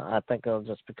 I think it'll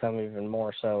just become even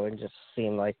more so and just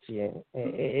seem like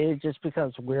it just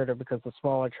becomes weirder, because the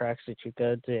smaller tracks that you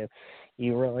go to,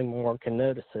 you really more can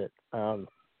notice it.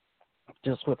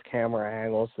 Just with camera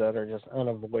angles that are just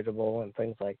unavoidable and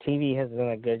things like TV has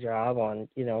done a good job on,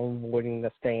 avoiding the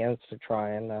stands to try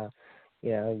and,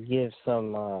 give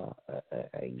some,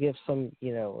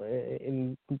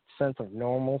 sense of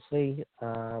normalcy,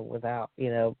 without,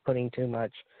 putting too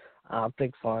much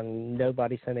optics on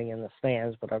nobody sitting in the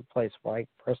stands. But a place like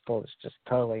Bristol is just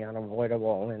totally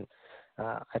unavoidable. And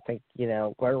I think,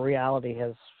 where reality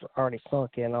has already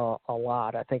sunk in a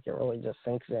lot, I think it really just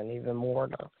sinks in even more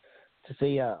to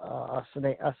see a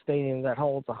stadium that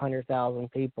holds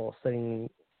 100,000 people sitting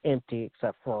empty,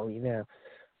 except for 500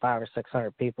 or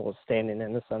 600 people standing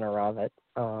in the center of it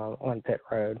on pit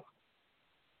road.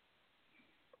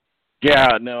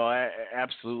 Yeah, no,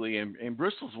 absolutely. And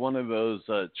Bristol's one of those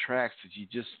tracks that you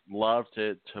just love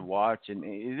to watch, and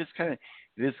it is kind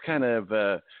of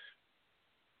it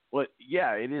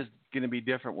is going to be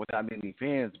different without many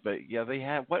fans. But yeah, they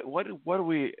have what do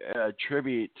we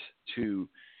attribute to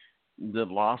the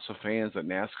loss of fans that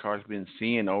NASCAR has been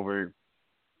seeing over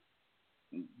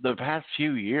the past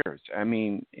few years? I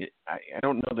mean, I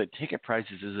don't know that ticket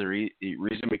prices is the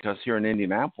reason, because here in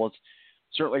Indianapolis,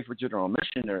 certainly for general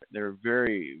admission, they're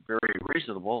very, very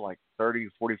reasonable, like $30,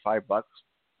 $45,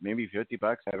 maybe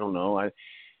 $50. I don't know.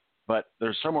 But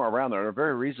they're somewhere around there. They're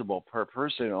very reasonable per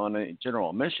person on a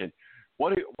general admission.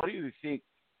 What do you think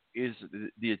is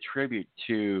the attribute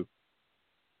to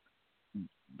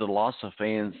the loss of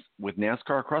fans with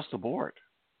NASCAR across the board?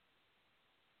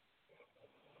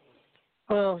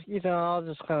 Well, I'll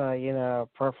just kind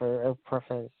of,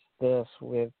 preface this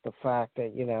with the fact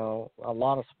that, a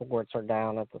lot of sports are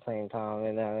down at the same time,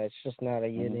 and it's just not a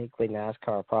uniquely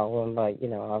NASCAR problem. But,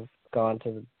 I've gone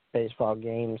to the baseball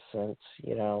games since,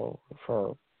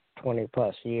 for 20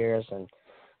 plus years, and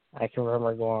I can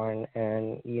remember going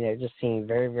and, just seeing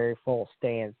very, very full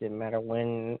stands. Didn't matter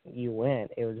when you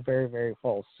went. It was very, very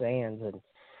full stands. And,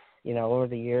 over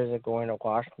the years of going to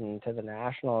Washington to the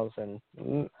Nationals, and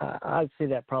I'd see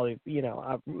that probably,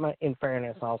 in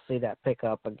fairness, I'll see that pick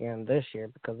up again this year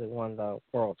because we won the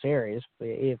World Series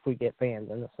if we get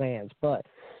fans in the stands. But,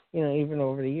 even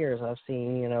over the years, I've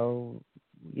seen,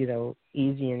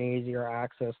 easier and easier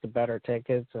access to better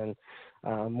tickets and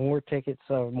more tickets,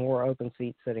 so more open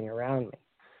seats sitting around me.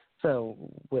 So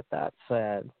with that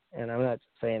said, and I'm not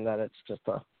saying that it's just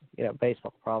a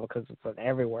baseball problem because it's an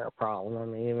everywhere problem. I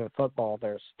mean, even football,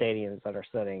 there's stadiums that are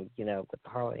sitting, with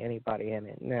hardly anybody in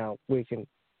it. Now we can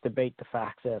debate the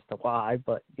facts as to why,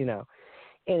 but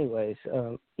anyways,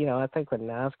 I think with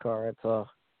NASCAR,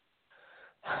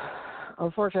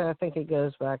 unfortunately, I think it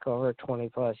goes back over 20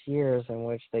 plus years in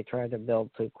which they tried to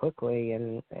build too quickly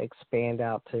and expand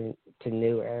out to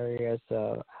new areas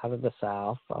out of the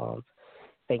South.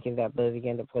 Thinking that moving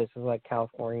into places like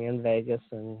California and Vegas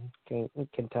and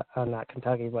not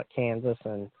Kentucky, but Kansas.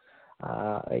 And,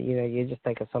 you just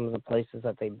think of some of the places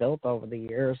that they built over the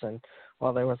years. And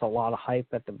while there was a lot of hype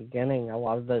at the beginning, a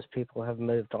lot of those people have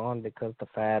moved on because the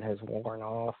fad has worn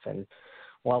off. And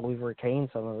while we've retained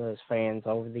some of those fans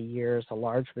over the years, a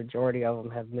large majority of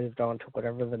them have moved on to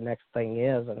whatever the next thing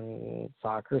is. And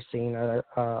soccer's seen a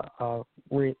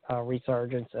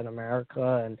resurgence in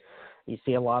America, and you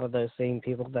see a lot of those same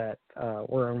people that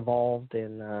were involved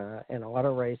in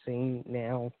auto racing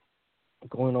now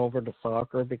going over to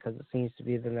soccer because it seems to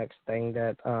be the next thing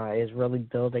that is really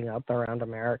building up around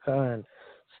America, and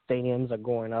stadiums are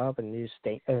going up and new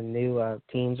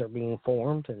teams are being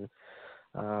formed. And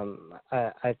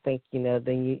I think,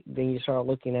 then you start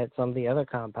looking at some of the other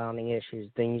compounding issues.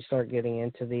 Then you start getting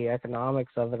into the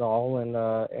economics of it all in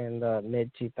the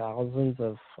mid-2000s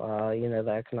of,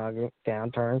 the economic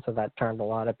downturn. So that turned a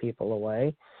lot of people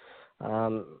away.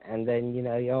 And then,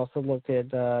 you also look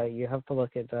at,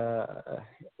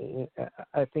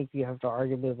 I think you have to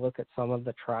arguably look at some of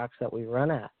the tracks that we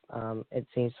run at. It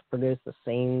seems to produce the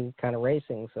same kind of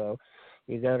racing. So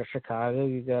you go to Chicago,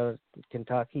 you go to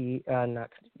Kentucky,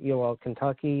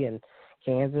 Kentucky and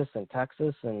Kansas and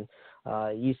Texas, and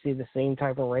you see the same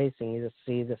type of racing. You just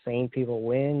see the same people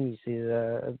win. You see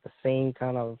the same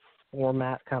kind of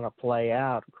format kind of play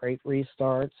out. Great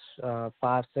restarts,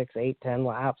 5, 6, 8, 10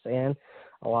 laps in.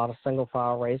 A lot of single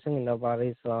file racing, and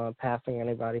nobody's passing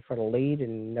anybody for the lead,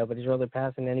 and nobody's really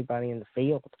passing anybody in the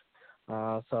field.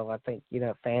 So I think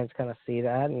fans kind of see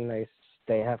that, and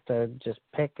they have to just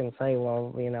pick and say,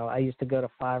 well, I used to go to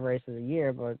 5 races a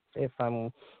year, but if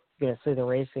I'm going to see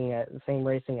the same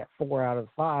racing at 4 out of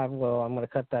 5, well, I'm going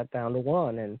to cut that down to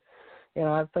 1. And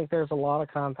I think there's a lot of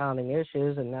compounding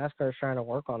issues, and NASCAR is trying to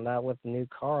work on that with the new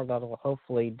car that will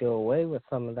hopefully do away with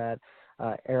some of that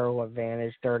aero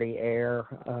advantage, dirty air,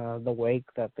 the wake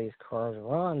that these cars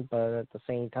run. But at the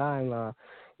same time,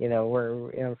 we're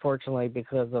unfortunately,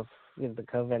 because of the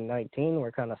COVID-19,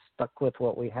 we're kind of stuck with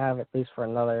what we have at least for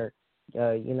another,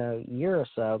 year or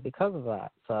so because of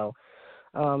that. So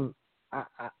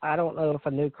I don't know if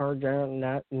a new car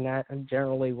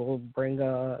generally will bring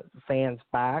fans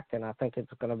back, and I think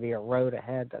it's going to be a road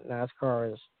ahead that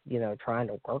NASCAR is, trying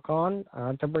to work on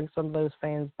to bring some of those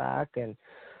fans back, and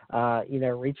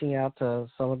reaching out to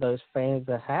some of those fans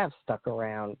that have stuck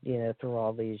around, through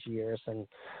all these years. And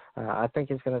I think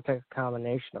it's going to take a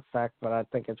combination effect, but I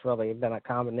think it's really been a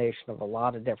combination of a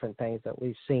lot of different things that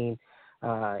we've seen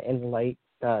in the late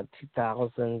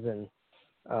 2000s and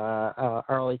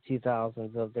early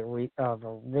 2000s of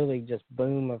a really just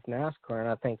boom of NASCAR. And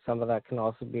I think some of that can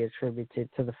also be attributed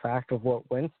to the fact of what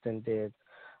Winston did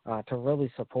to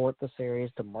really support the series,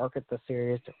 to market the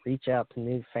series, to reach out to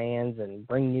new fans and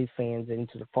bring new fans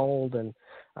into the fold. And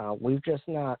we've just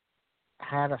not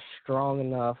had a strong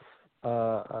enough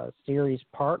series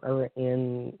partner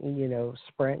in,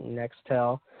 Sprint and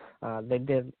Nextel. They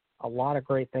did a lot of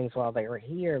great things while they were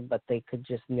here, but they could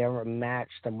just never match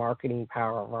the marketing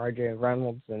power of RJ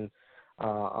Reynolds and,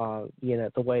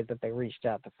 the way that they reached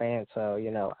out to fans. So,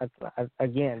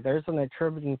 again, there's an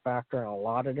attributing factor in a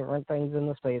lot of different things in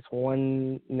the space,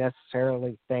 one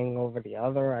necessarily thing over the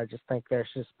other. I just think there's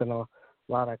just been a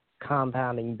lot of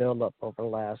compounding buildup over the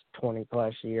last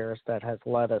 20-plus years that has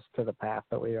led us to the path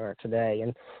that we are today.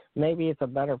 And maybe it's a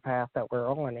better path that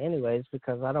we're on anyways,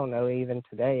 because I don't know even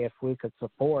today if we could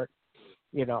support,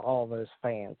 all those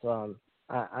fans.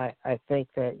 I think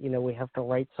that, we have to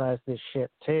right-size this ship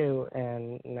too,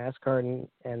 and NASCAR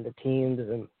and the teams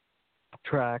and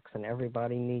tracks and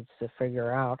everybody needs to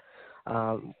figure out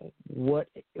what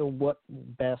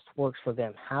best works for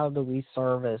them. How do we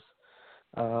service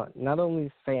not only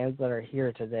the fans that are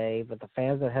here today, but the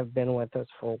fans that have been with us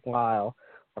for a while,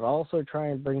 but also try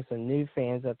and bring some new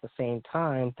fans at the same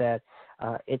time, that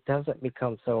it doesn't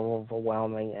become so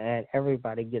overwhelming and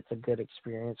everybody gets a good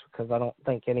experience, because I don't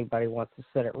think anybody wants to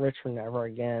sit at Richmond ever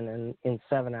again in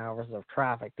 7 hours of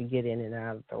traffic to get in and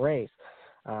out of the race.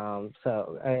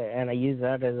 And I use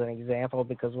that as an example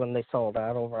because when they sold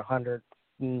out over about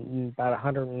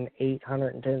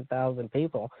 110,000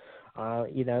 people,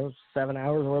 7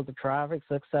 hours worth of traffic,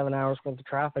 7 hours worth of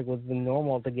traffic was the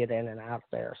normal to get in and out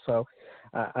there. So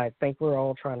I think we're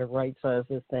all trying to right size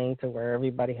this thing to where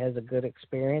everybody has a good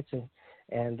experience,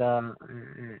 and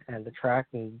the track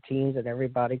and teams and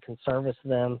everybody can service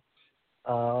them,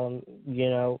 so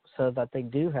that they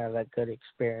do have that good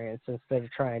experience, instead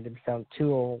of trying to become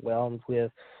too overwhelmed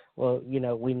with,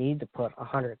 we need to put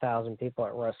 100,000 people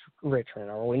at Richmond,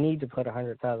 or we need to put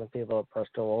 100,000 people at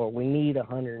Bristol, or we need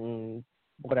 100 and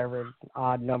whatever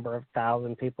odd number of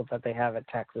thousand people that they have at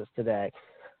Texas today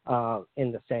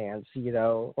in the stands,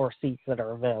 or seats that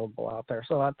are available out there.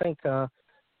 So I think,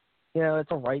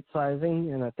 it's a right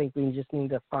sizing, and I think we just need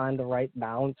to find the right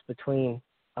balance between,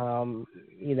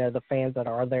 the fans that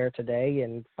are there today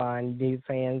and find new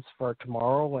fans for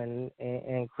tomorrow and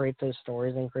create those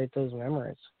stories and create those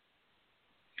memories.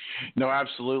 No,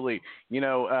 absolutely.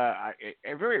 I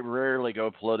very rarely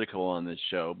go political on this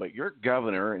show, but your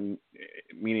governor, and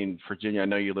meaning Virginia, I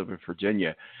know you live in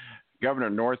Virginia,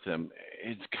 Governor Northam,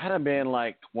 it's kind of been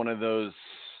like one of those.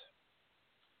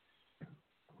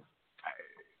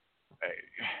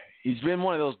 He's been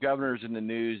one of those governors in the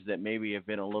news that maybe have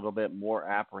been a little bit more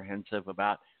apprehensive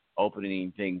about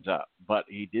opening things up. But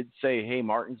he did say, hey,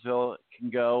 Martinsville can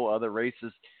go, other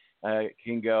races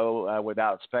can go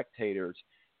without spectators.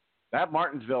 That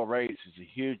Martinsville race is a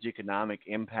huge economic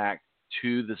impact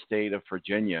to the state of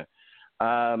Virginia.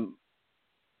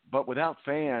 But without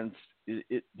fans,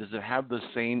 does it have the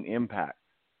same impact?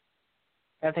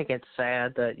 I think it's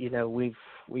sad that,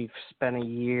 we've spent a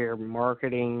year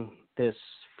marketing this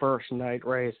first night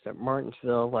race at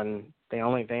Martinsville, and the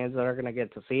only fans that are going to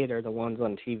get to see it are the ones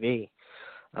on TV.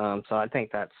 So I think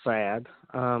that's sad.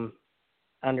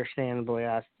 Understandably,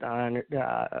 I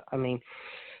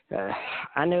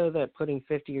know that putting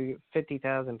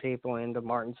 50,000 people into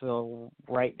Martinsville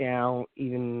right now,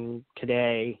 even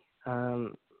today,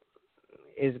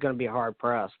 is going to be hard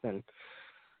pressed, and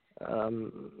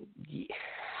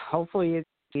hopefully it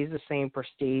is the same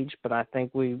prestige. But I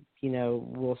think we'll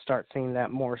start seeing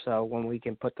that more so when we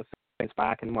can put the fans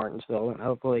back in Martinsville, and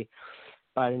hopefully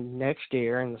by next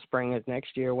year, in the spring of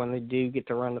next year, when they do get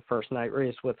to run the first night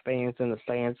race with fans in the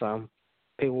stands,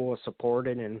 people will support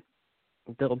it, and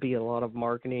there'll be a lot of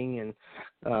marketing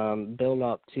and build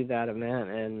up to that event.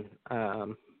 And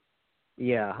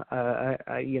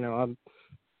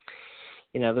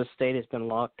the state has been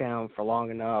locked down for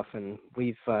long enough, and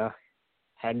we've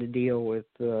had to deal with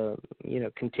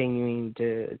continuing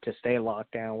to stay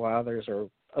locked down while others are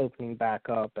opening back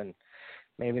up, and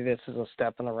maybe this is a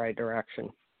step in the right direction.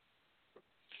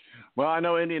 Well, I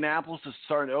know Indianapolis is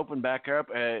starting to open back up,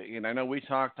 and I know we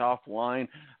talked offline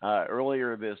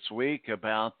earlier this week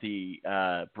about the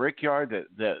Brickyard,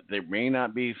 that there may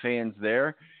not be fans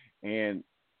there, and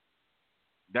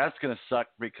that's going to suck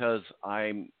because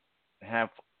I have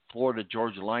Florida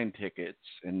Georgia line tickets,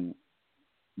 and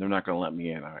they're not going to let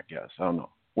me in, I guess. I don't know.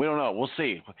 We don't know. We'll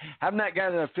see. Haven't not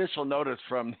got an official notice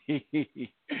from the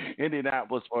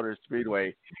Indianapolis Motor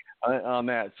Speedway on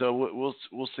that, so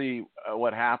we'll see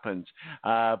what happens.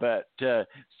 But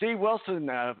Steve Wilson,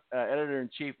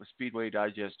 editor-in-chief of Speedway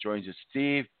Digest, joins us.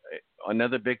 Steve,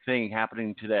 another big thing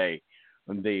happening today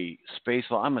on the space.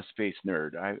 Well, I'm a space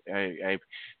nerd. I've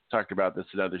talked about this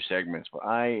in other segments, but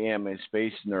I am a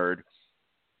space nerd.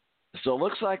 So it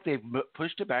looks like they've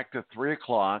pushed it back to 3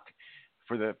 o'clock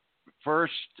for the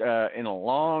first in a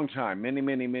long time,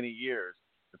 many years,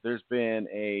 that there's been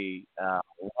a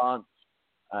launch,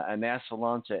 a NASA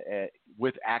launch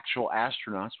with actual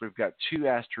astronauts. We've got 2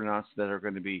 astronauts that are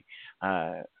going to be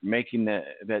making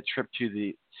that trip to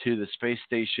the space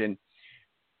station.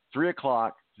 3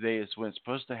 o'clock today is when it's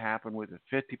supposed to happen, with a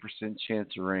 50% chance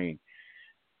of rain.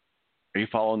 Are you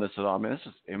following this at all? I mean,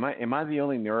 am I the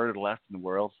only nerd left in the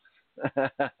world?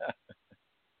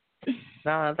 No,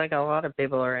 I think a lot of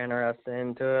people are interested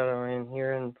into it. I mean,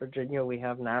 here in Virginia, we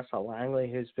have NASA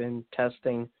Langley, who's been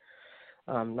testing,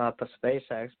 not the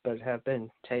SpaceX, but have been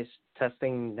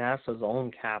testing NASA's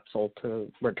own capsule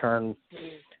to return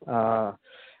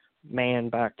man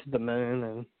back to the moon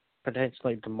and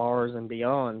potentially to Mars and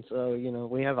beyond. So,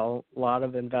 we have a lot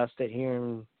of invested here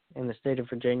in the state of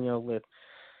Virginia with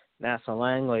NASA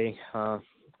Langley.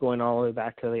 going all the way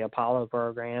back to the Apollo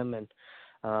program and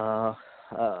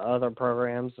other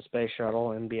programs, the Space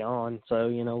Shuttle and beyond. So,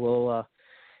 we'll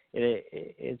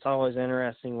it's always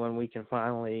interesting when we can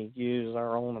finally use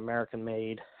our own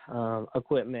American-made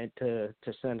equipment to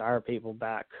send our people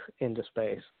back into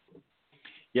space.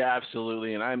 Yeah,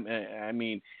 absolutely. And I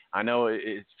mean, I know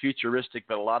it's futuristic,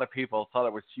 but a lot of people thought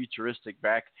it was futuristic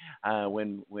back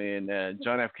when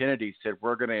John F. Kennedy said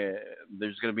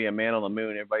there's gonna be a man on the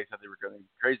moon. Everybody thought they were going to be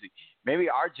crazy. Maybe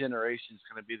our generation is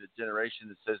going to be the generation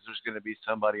that says there's going to be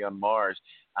somebody on Mars.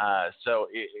 So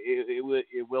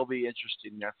it will be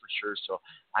interesting, that's for sure. So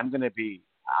I'm going to be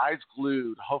eyes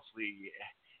glued. Hopefully,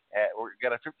 we've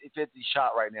got a 50-50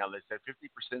 shot right now. They said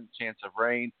 50% chance of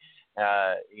rain.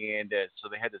 So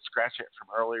they had to scratch it from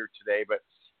earlier today. But,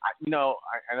 I know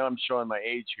I'm showing my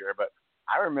age here, but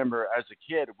I remember as a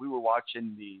kid, we were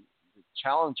watching the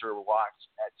Challenger watch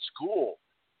at school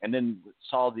and then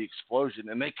saw the explosion.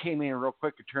 And they came in real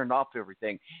quick and turned off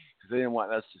everything because they didn't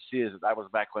want us to see it. That was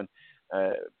back when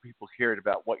people cared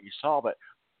about what you saw. But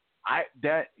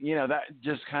that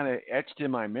just kind of etched in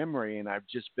my memory, and I've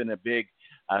just been a big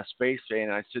space fan.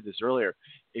 And I said this earlier,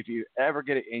 if you ever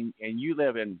get it, and you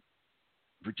live in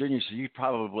Virginia, so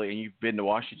and you've been to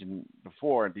Washington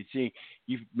before in D.C.,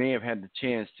 you may have had the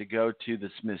chance to go to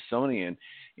the Smithsonian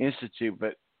Institute,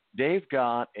 but they've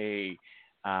got a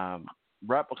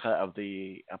replica of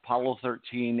the Apollo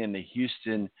 13 and the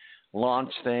Houston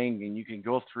launch thing, and you can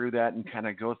go through that and kind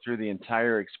of go through the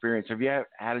entire experience. Have you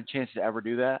had a chance to ever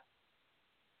do that?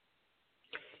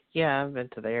 Yeah, I've been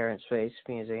to the Air and Space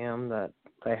Museum that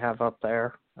they have up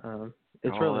there.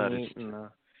 It's really neat.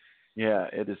 Yeah,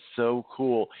 it is so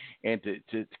cool. And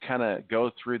to kind of go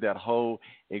through that whole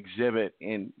exhibit,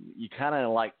 and you kind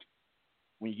of like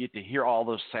when you get to hear all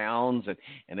those sounds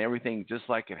and everything just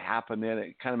like it happened, then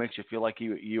it kind of makes you feel like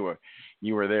you were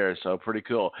there. So pretty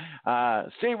cool.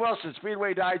 Steve Wilson,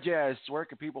 Speedway Digest. Where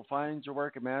can people find your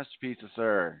work at Masterpieces,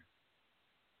 sir?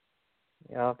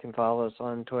 Y'all can follow us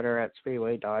on Twitter at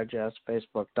Speedway Digest,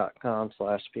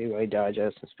 Facebook.com/Speedway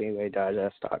Digest, and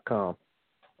SpeedwayDigest.com.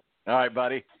 All right,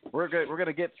 buddy. We're good. We're going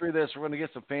to get through this. We're going to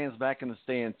get some fans back in the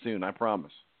stand soon. I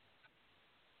promise.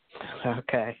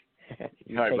 Okay. All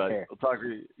right, buddy. Care. We'll talk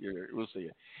to you. We'll see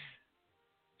you.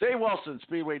 Dave Wilson,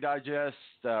 Speedway Digest,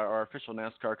 our official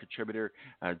NASCAR contributor,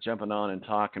 jumping on and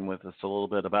talking with us a little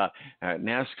bit about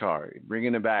NASCAR,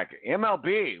 bringing it back.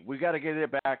 MLB, we got to get it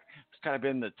back. It's kind of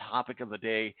been the topic of the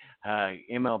day.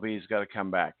 MLB's got to come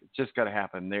back. It's just got to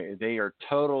happen. They are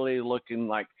totally looking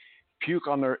like puke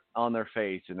on their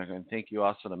face, and thank you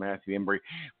also to Matthew Embury.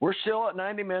 We're still at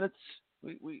 90 minutes.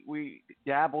 We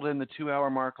dabbled in the 2-hour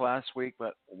mark last week,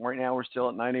 but right now we're still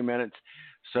at 90 minutes.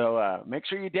 So make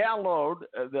sure you download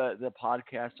the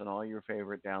podcast on all your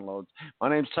favorite downloads. My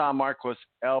name's Tom Marquis,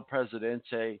 El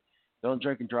Presidente. Don't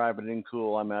drink and drive, but it ain't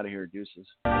cool. I'm out of here. Deuces.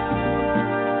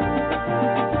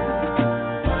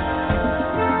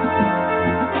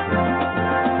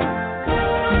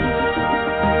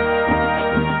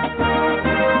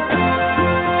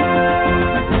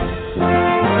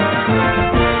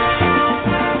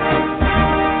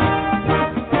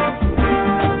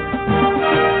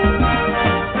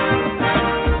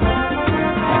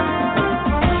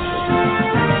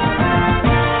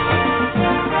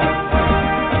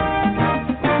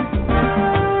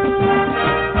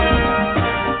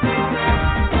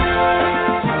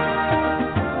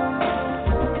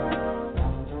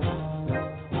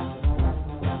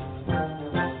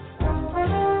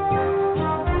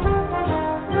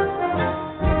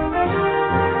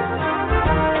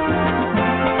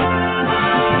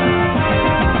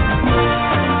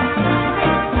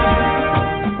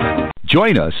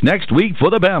 Join us next week for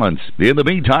The Balance. In the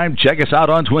meantime, check us out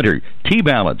on Twitter,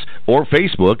 T-Balance, or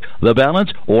Facebook, The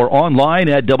Balance, or online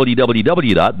at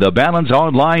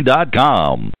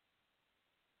www.thebalanceonline.com.